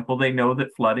 for example, they know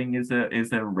that flooding is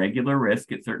a regular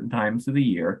risk at certain times of the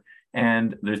year.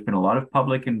 And there's been a lot of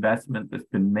public investment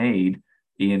that's been made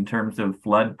in terms of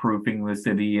flood proofing the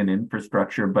city and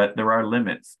infrastructure, but there are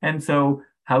limits. And so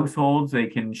households, they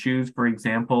can choose, for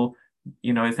example,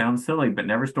 it sounds silly, but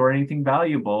never store anything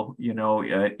valuable,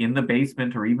 in the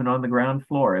basement or even on the ground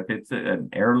floor. If it's an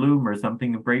heirloom or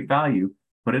something of great value,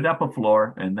 put it up a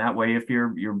floor. And that way, if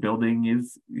your building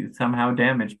is somehow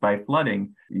damaged by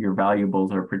flooding, your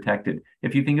valuables are protected.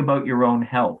 If you think about your own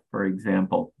health, for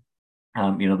example,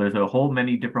 there's a whole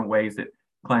many different ways that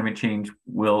climate change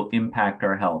will impact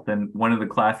our health. And one of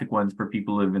the classic ones for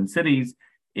people who live in cities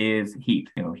is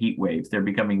heat, heat waves. They're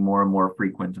becoming more and more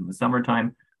frequent in the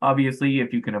summertime. Obviously,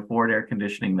 if you can afford air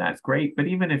conditioning, that's great. But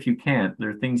even if you can't, there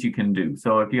are things you can do.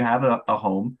 So if you have a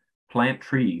home, plant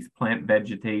trees, plant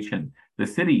vegetation. The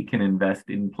city can invest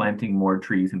in planting more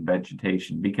trees and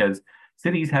vegetation because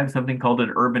cities have something called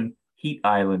an urban heat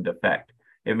island effect.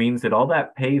 It means that all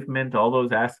that pavement, all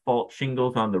those asphalt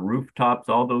shingles on the rooftops,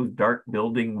 all those dark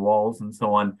building walls and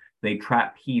so on, they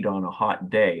trap heat on a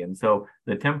hot day. And so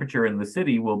the temperature in the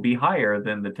city will be higher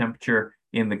than the temperature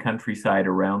in the countryside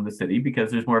around the city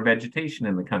because there's more vegetation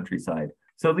in the countryside.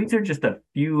 So these are just a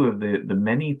few of the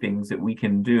many things that we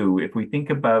can do if we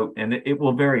think about, and it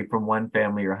will vary from one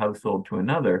family or household to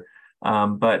another,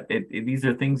 but these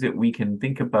are things that we can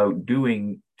think about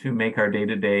doing to make our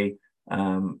day-to-day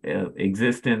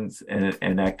existence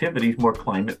and activities more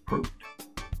climate-proofed.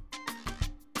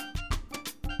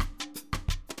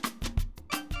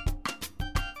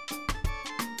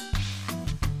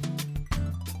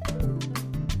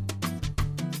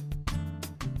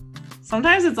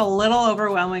 Sometimes it's a little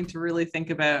overwhelming to really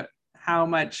think about how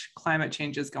much climate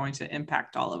change is going to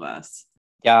impact all of us.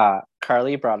 Yeah,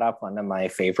 Carly brought up one of my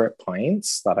favorite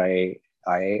points that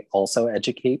I also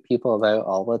educate people about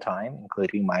all the time,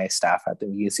 including my staff at the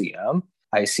museum.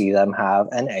 I see them have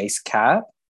an ice cap,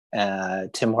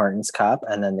 Tim Hortons cup,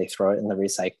 and then they throw it in the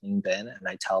recycling bin. And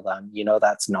I tell them,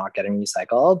 that's not getting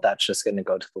recycled. That's just going to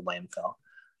go to the landfill.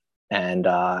 And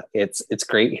it's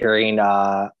great hearing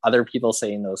other people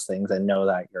saying those things and know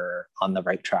that you're on the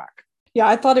right track. Yeah,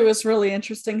 I thought it was really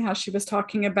interesting how she was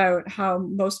talking about how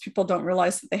most people don't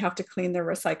realize that they have to clean their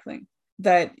recycling.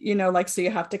 That, so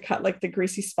you have to cut like the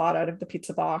greasy spot out of the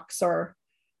pizza box or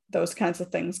those kinds of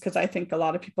things. Because I think a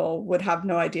lot of people would have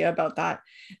no idea about that.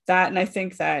 And I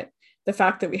think that the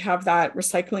fact that we have that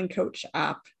Recycling Coach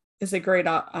app is a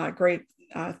great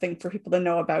thing for people to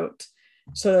know about.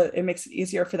 So it makes it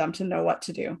easier for them to know what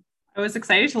to do. I was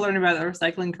excited to learn about the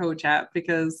Recycling Coach app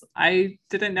because I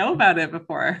didn't know about it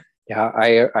before. Yeah,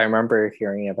 I remember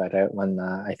hearing about it when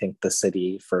I think the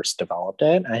city first developed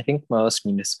it. I think most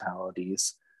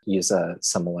municipalities use a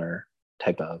similar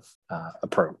type of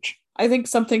approach. I think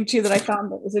something too that I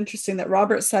found that was interesting that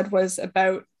Robert said was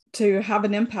about to have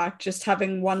an impact, just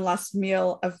having one less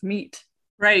meal of meat.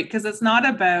 Right, because it's not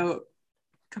about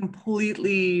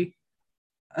completely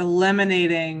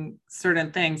eliminating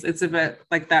certain things. It's about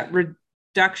like that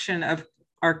reduction of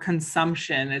our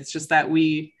consumption. It's just that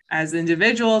we as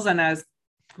individuals and as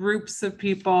groups of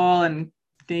people and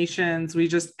nations, we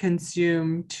just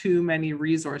consume too many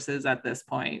resources at this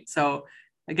point. So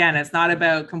again, it's not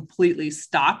about completely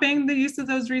stopping the use of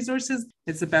those resources.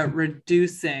 It's about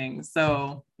reducing.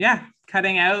 So yeah,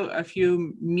 cutting out a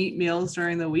few meat meals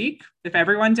during the week. If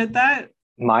everyone did that.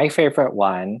 My favorite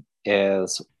one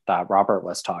is that Robert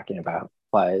was talking about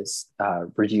was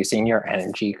reducing your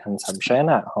energy consumption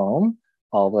at home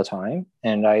all the time.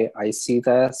 And I see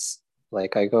this,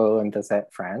 like I go and visit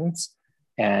friends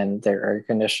and their air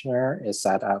conditioner is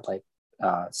set at like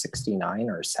 69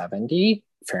 or 70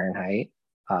 Fahrenheit.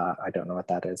 I don't know what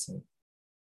that is in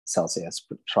Celsius,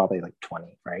 but probably like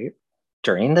 20, right?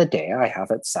 During the day, I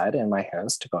have it set in my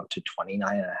house to go up to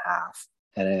 29 and a half.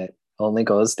 And it only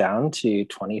goes down to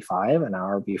 25 an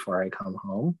hour before I come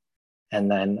home. And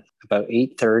then about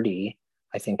 8:30,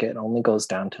 I think it only goes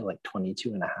down to like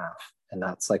 22 and a half. And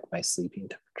that's like my sleeping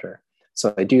temperature.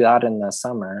 So I do that in the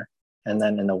summer. And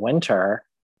then in the winter,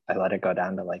 I let it go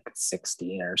down to like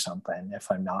 16 or something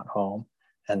if I'm not home.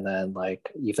 And then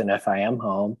like, even if I am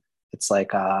home, it's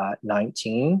like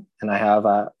 19 and I have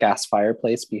a gas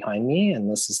fireplace behind me. And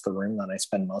this is the room that I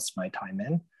spend most of my time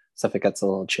in. So if it gets a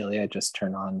little chilly, I just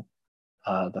turn on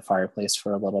the fireplace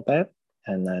for a little bit.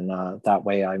 And then that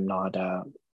way I'm not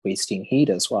wasting heat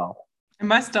as well. It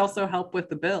must also help with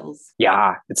the bills.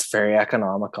 Yeah, it's very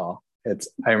economical.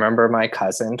 I remember my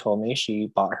cousin told me she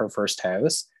bought her first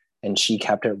house and she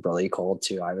kept it really cold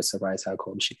too. I was surprised how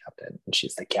cold she kept it. And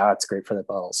she's like, yeah, it's great for the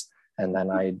bills. And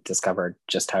then I discovered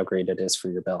just how great it is for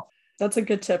your bill. That's a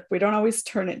good tip. We don't always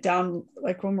turn it down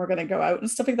like when we're going to go out and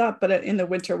stuff like that. But in the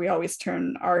winter, we always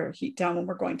turn our heat down when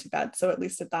we're going to bed. So at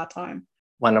least at that time.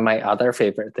 One of my other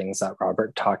favorite things that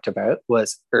Robert talked about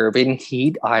was urban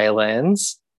heat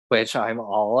islands, which I'm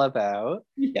all about.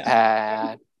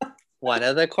 Yeah. And one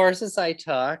of the courses I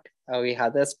took, we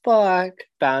had this book,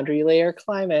 Boundary Layer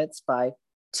Climates by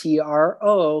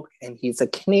TRO, and he's a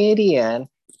Canadian,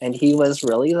 and he was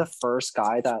really the first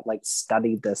guy that like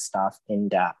studied this stuff in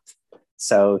depth.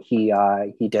 So he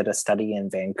did a study in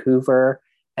Vancouver,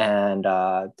 and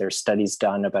there's studies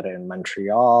done about it in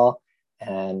Montreal.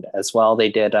 And as well, they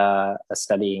did a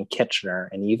study in Kitchener,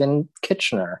 and even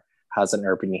Kitchener has an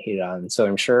urban heat island. So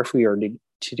I'm sure if we were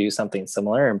to do something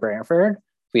similar in Brantford,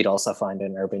 we'd also find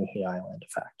an urban heat island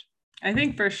effect. I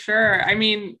think for sure. I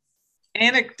mean,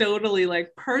 anecdotally,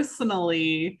 like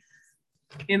personally,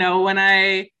 you know, when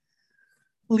I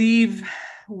leave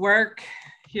work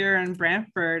here in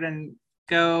Brantford and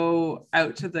go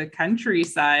out to the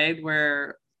countryside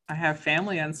where I have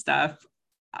family and stuff,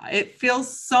 it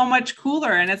feels so much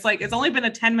cooler. And it's like, it's only been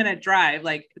a 10-minute drive.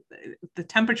 Like the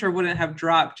temperature wouldn't have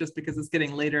dropped just because it's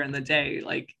getting later in the day.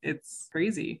 Like it's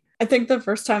crazy. I think the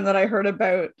first time that I heard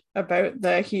about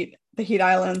the heat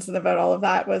islands and about all of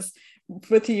that was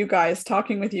with you guys,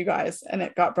 talking with you guys, and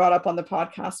it got brought up on the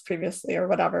podcast previously or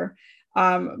whatever.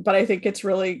 But I think it's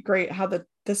really great how the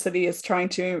city is trying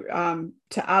to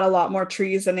add a lot more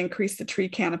trees and increase the tree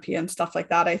canopy and stuff like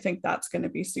that. I think that's going to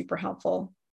be super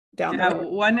helpful down the road.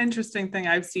 One interesting thing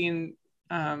I've seen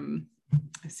some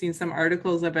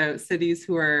articles about cities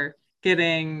who are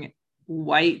getting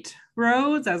white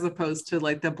roads as opposed to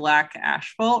like the black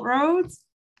asphalt roads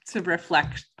to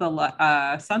reflect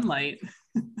the sunlight.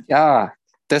 Yeah,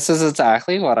 this is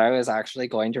exactly what I was actually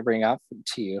going to bring up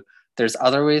to you. There's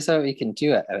other ways that we can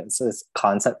do it. And it's this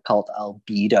concept called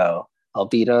albedo.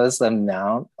 Albedo is the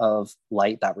amount of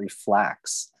light that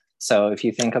reflects. So if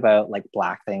you think about like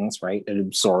black things, right, it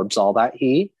absorbs all that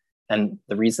heat. And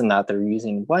the reason that they're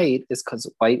using white is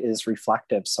because white is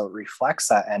reflective. So it reflects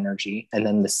that energy and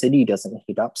then the city doesn't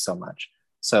heat up so much.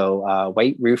 So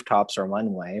white rooftops are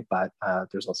one way, but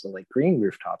there's also like green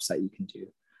rooftops that you can do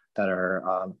that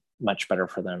are much better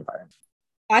for the environment.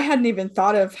 I hadn't even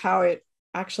thought of how it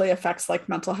actually affects like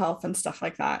mental health and stuff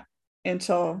like that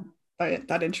until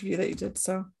that interview that you did.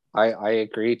 So I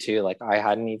agree too. Like I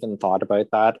hadn't even thought about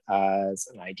that as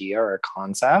an idea or a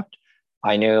concept.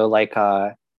 I knew like,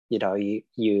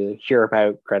 you hear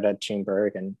about Greta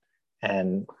Thunberg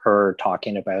and her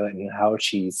talking about it and how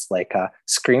she's like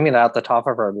screaming at the top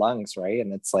of her lungs, right?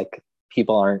 And it's like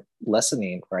people aren't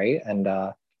listening, right? And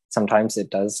sometimes it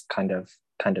does kind of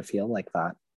feel like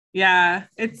that. Yeah,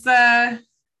 it's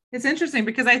interesting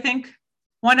because I think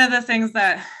one of the things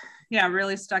that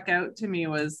really stuck out to me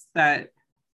was that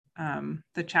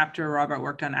the chapter Robert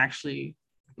worked on actually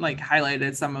like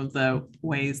highlighted some of the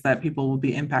ways that people will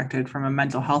be impacted from a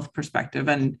mental health perspective.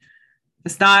 And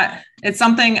it's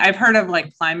something I've heard of,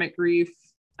 like climate grief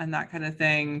and that kind of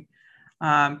thing.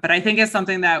 But I think it's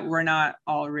something that we're not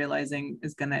all realizing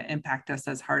is going to impact us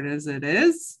as hard as it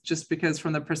is, just because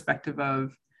from the perspective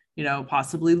of,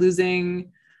 possibly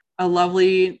losing a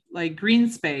lovely like green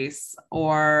space,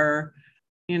 or,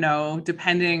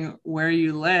 depending where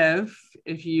you live,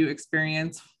 if you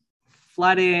experience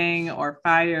flooding or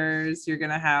fires, you're going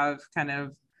to have kind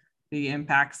of the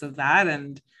impacts of that.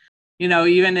 And,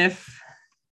 even if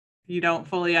you don't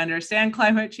fully understand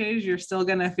climate change, you're still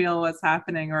going to feel what's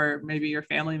happening, or maybe your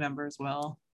family members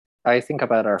will. I think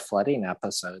about our flooding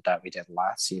episode that we did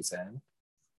last season,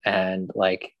 and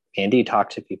like Andy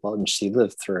talked to people and she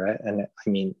lived through it. And I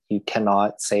mean, you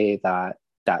cannot say that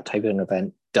that type of an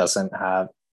event doesn't have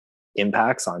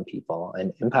impacts on people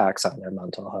and impacts on their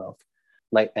mental health.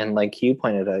 Like you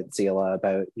pointed out, Zila,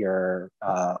 about your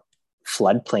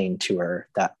floodplain tour,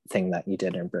 that thing that you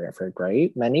did in Brantford,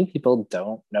 right? Many people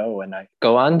don't know. When I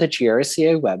go on the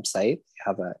GRCA website, they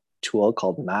have a tool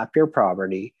called Map Your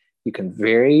Property. You can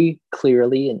very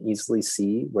clearly and easily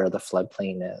see where the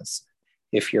floodplain is.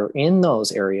 If you're in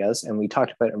those areas, and we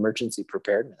talked about emergency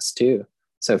preparedness too.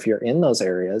 So if you're in those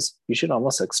areas, you should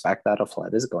almost expect that a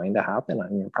flood is going to happen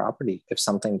on your property. If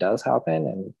something does happen,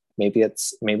 and maybe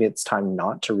it's time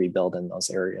not to rebuild in those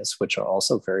areas, which are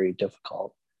also very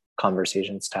difficult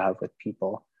conversations to have with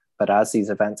people. But as these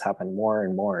events happen more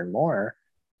and more and more,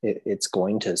 it's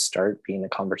going to start being a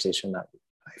conversation that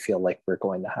I feel like we're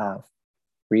going to have.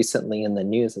 Recently in the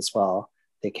news as well,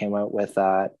 they came out with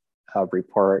a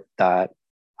report that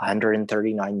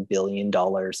 $139 billion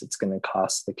it's going to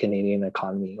cost the Canadian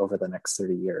economy over the next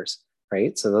 30 years,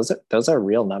 right? So those are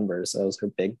real numbers. Those are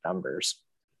big numbers.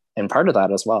 And part of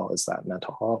that as well is that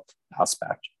mental health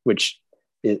aspect, which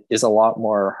is a lot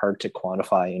more hard to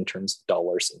quantify in terms of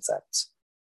dollars and cents.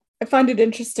 I find it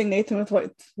interesting, Nathan, with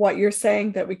what you're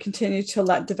saying, that we continue to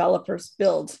let developers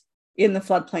build in the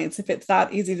floodplains. If it's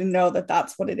that easy to know that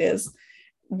that's what it is,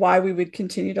 why we would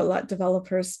continue to let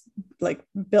developers like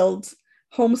build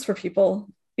homes for people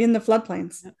in the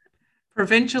floodplains.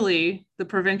 Provincially, the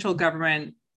provincial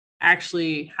government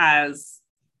actually has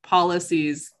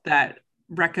policies that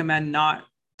recommend not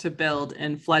to build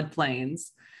in floodplains.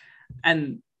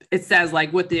 And it says,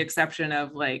 like, with the exception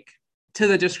of like to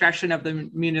the discretion of the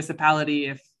municipality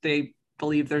if they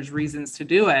believe there's reasons to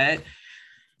do it.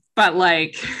 But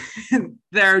like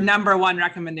their number one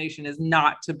recommendation is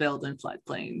not to build in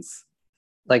floodplains.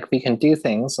 Like we can do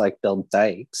things like build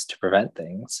dikes to prevent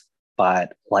things,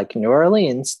 but like New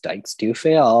Orleans, dikes do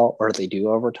fail or they do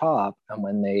overtop. And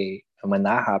when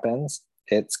that happens,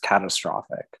 it's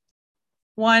catastrophic.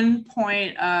 One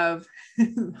point of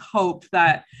hope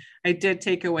that I did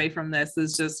take away from this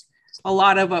is just a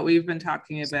lot of what we've been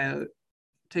talking about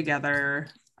together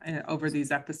over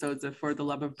these episodes of For the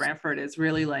Love of Brantford is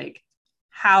really like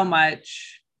how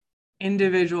much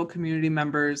individual community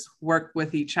members work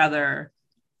with each other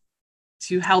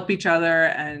to help each other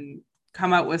and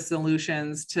come up with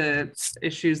solutions to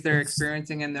issues they're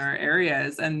experiencing in their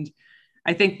areas. And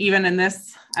I think even in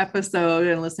this episode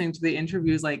and listening to the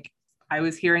interviews, like I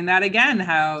was hearing that again,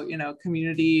 how,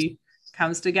 community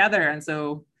comes together. And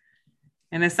so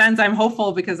in a sense, I'm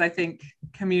hopeful because I think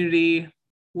community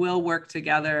will work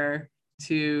together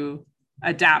to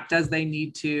adapt as they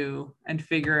need to and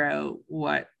figure out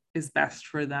what is best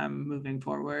for them moving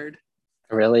forward.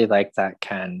 I really like that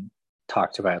Ken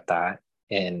talked about that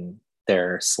in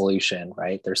their solution,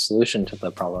 right? Their solution to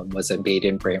the problem was a Made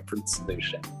in Brantford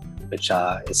solution, which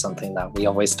is something that we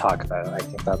always talk about. I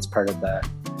think that's part of the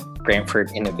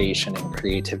Brantford innovation and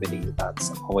creativity that's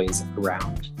always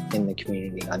around in the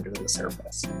community under the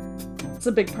surface. It's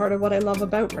a big part of what I love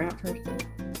about Brantford.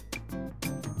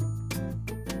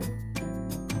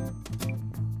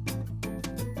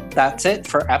 That's it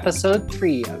for episode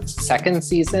 3 of second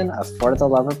season of For the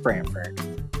Love of Brantford.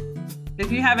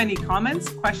 If you have any comments,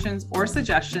 questions, or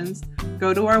suggestions,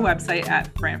 go to our website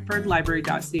at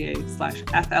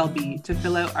brantfordlibrary.ca/FLB to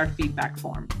fill out our feedback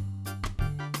form.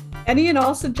 Any and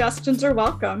all suggestions are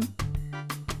welcome.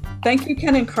 Thank you,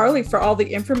 Ken and Carly, for all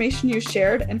the information you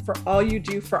shared and for all you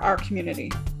do for our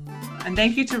community. And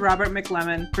thank you to Robert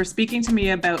McLemmon for speaking to me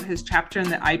about his chapter in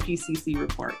the IPCC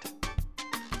report.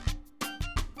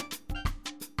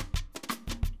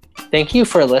 Thank you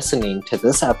for listening to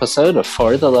this episode of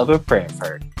For the Love of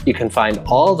Brantford. You can find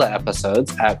all the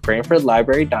episodes at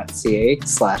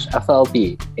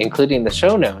brantfordlibrary.ca/FLB, including the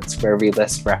show notes where we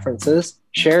list references,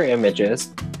 share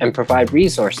images, and provide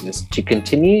resources to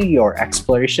continue your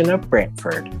exploration of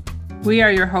Brantford. We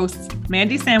are your hosts,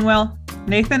 Mandy Samwell,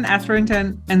 Nathan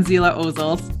Etherington, and Zila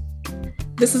Ozels.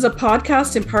 This is a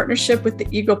podcast in partnership with the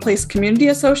Eagle Place Community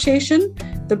Association,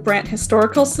 the Brant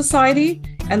Historical Society,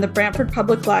 and the Brantford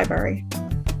Public Library.